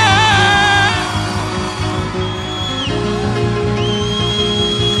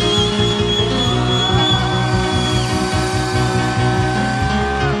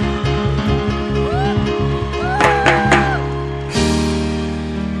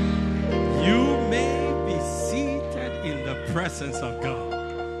 Of God.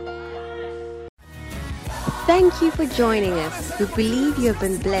 Thank you for joining us. We believe you have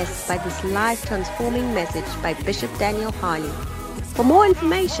been blessed by this life-transforming message by Bishop Daniel Harley. For more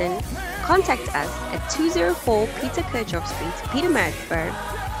information, contact us at 204 Peter Kirchhoff Street, Pietermaritzburg,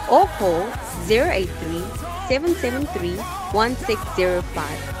 or call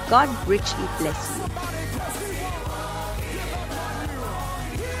 083-773-1605. God richly bless you.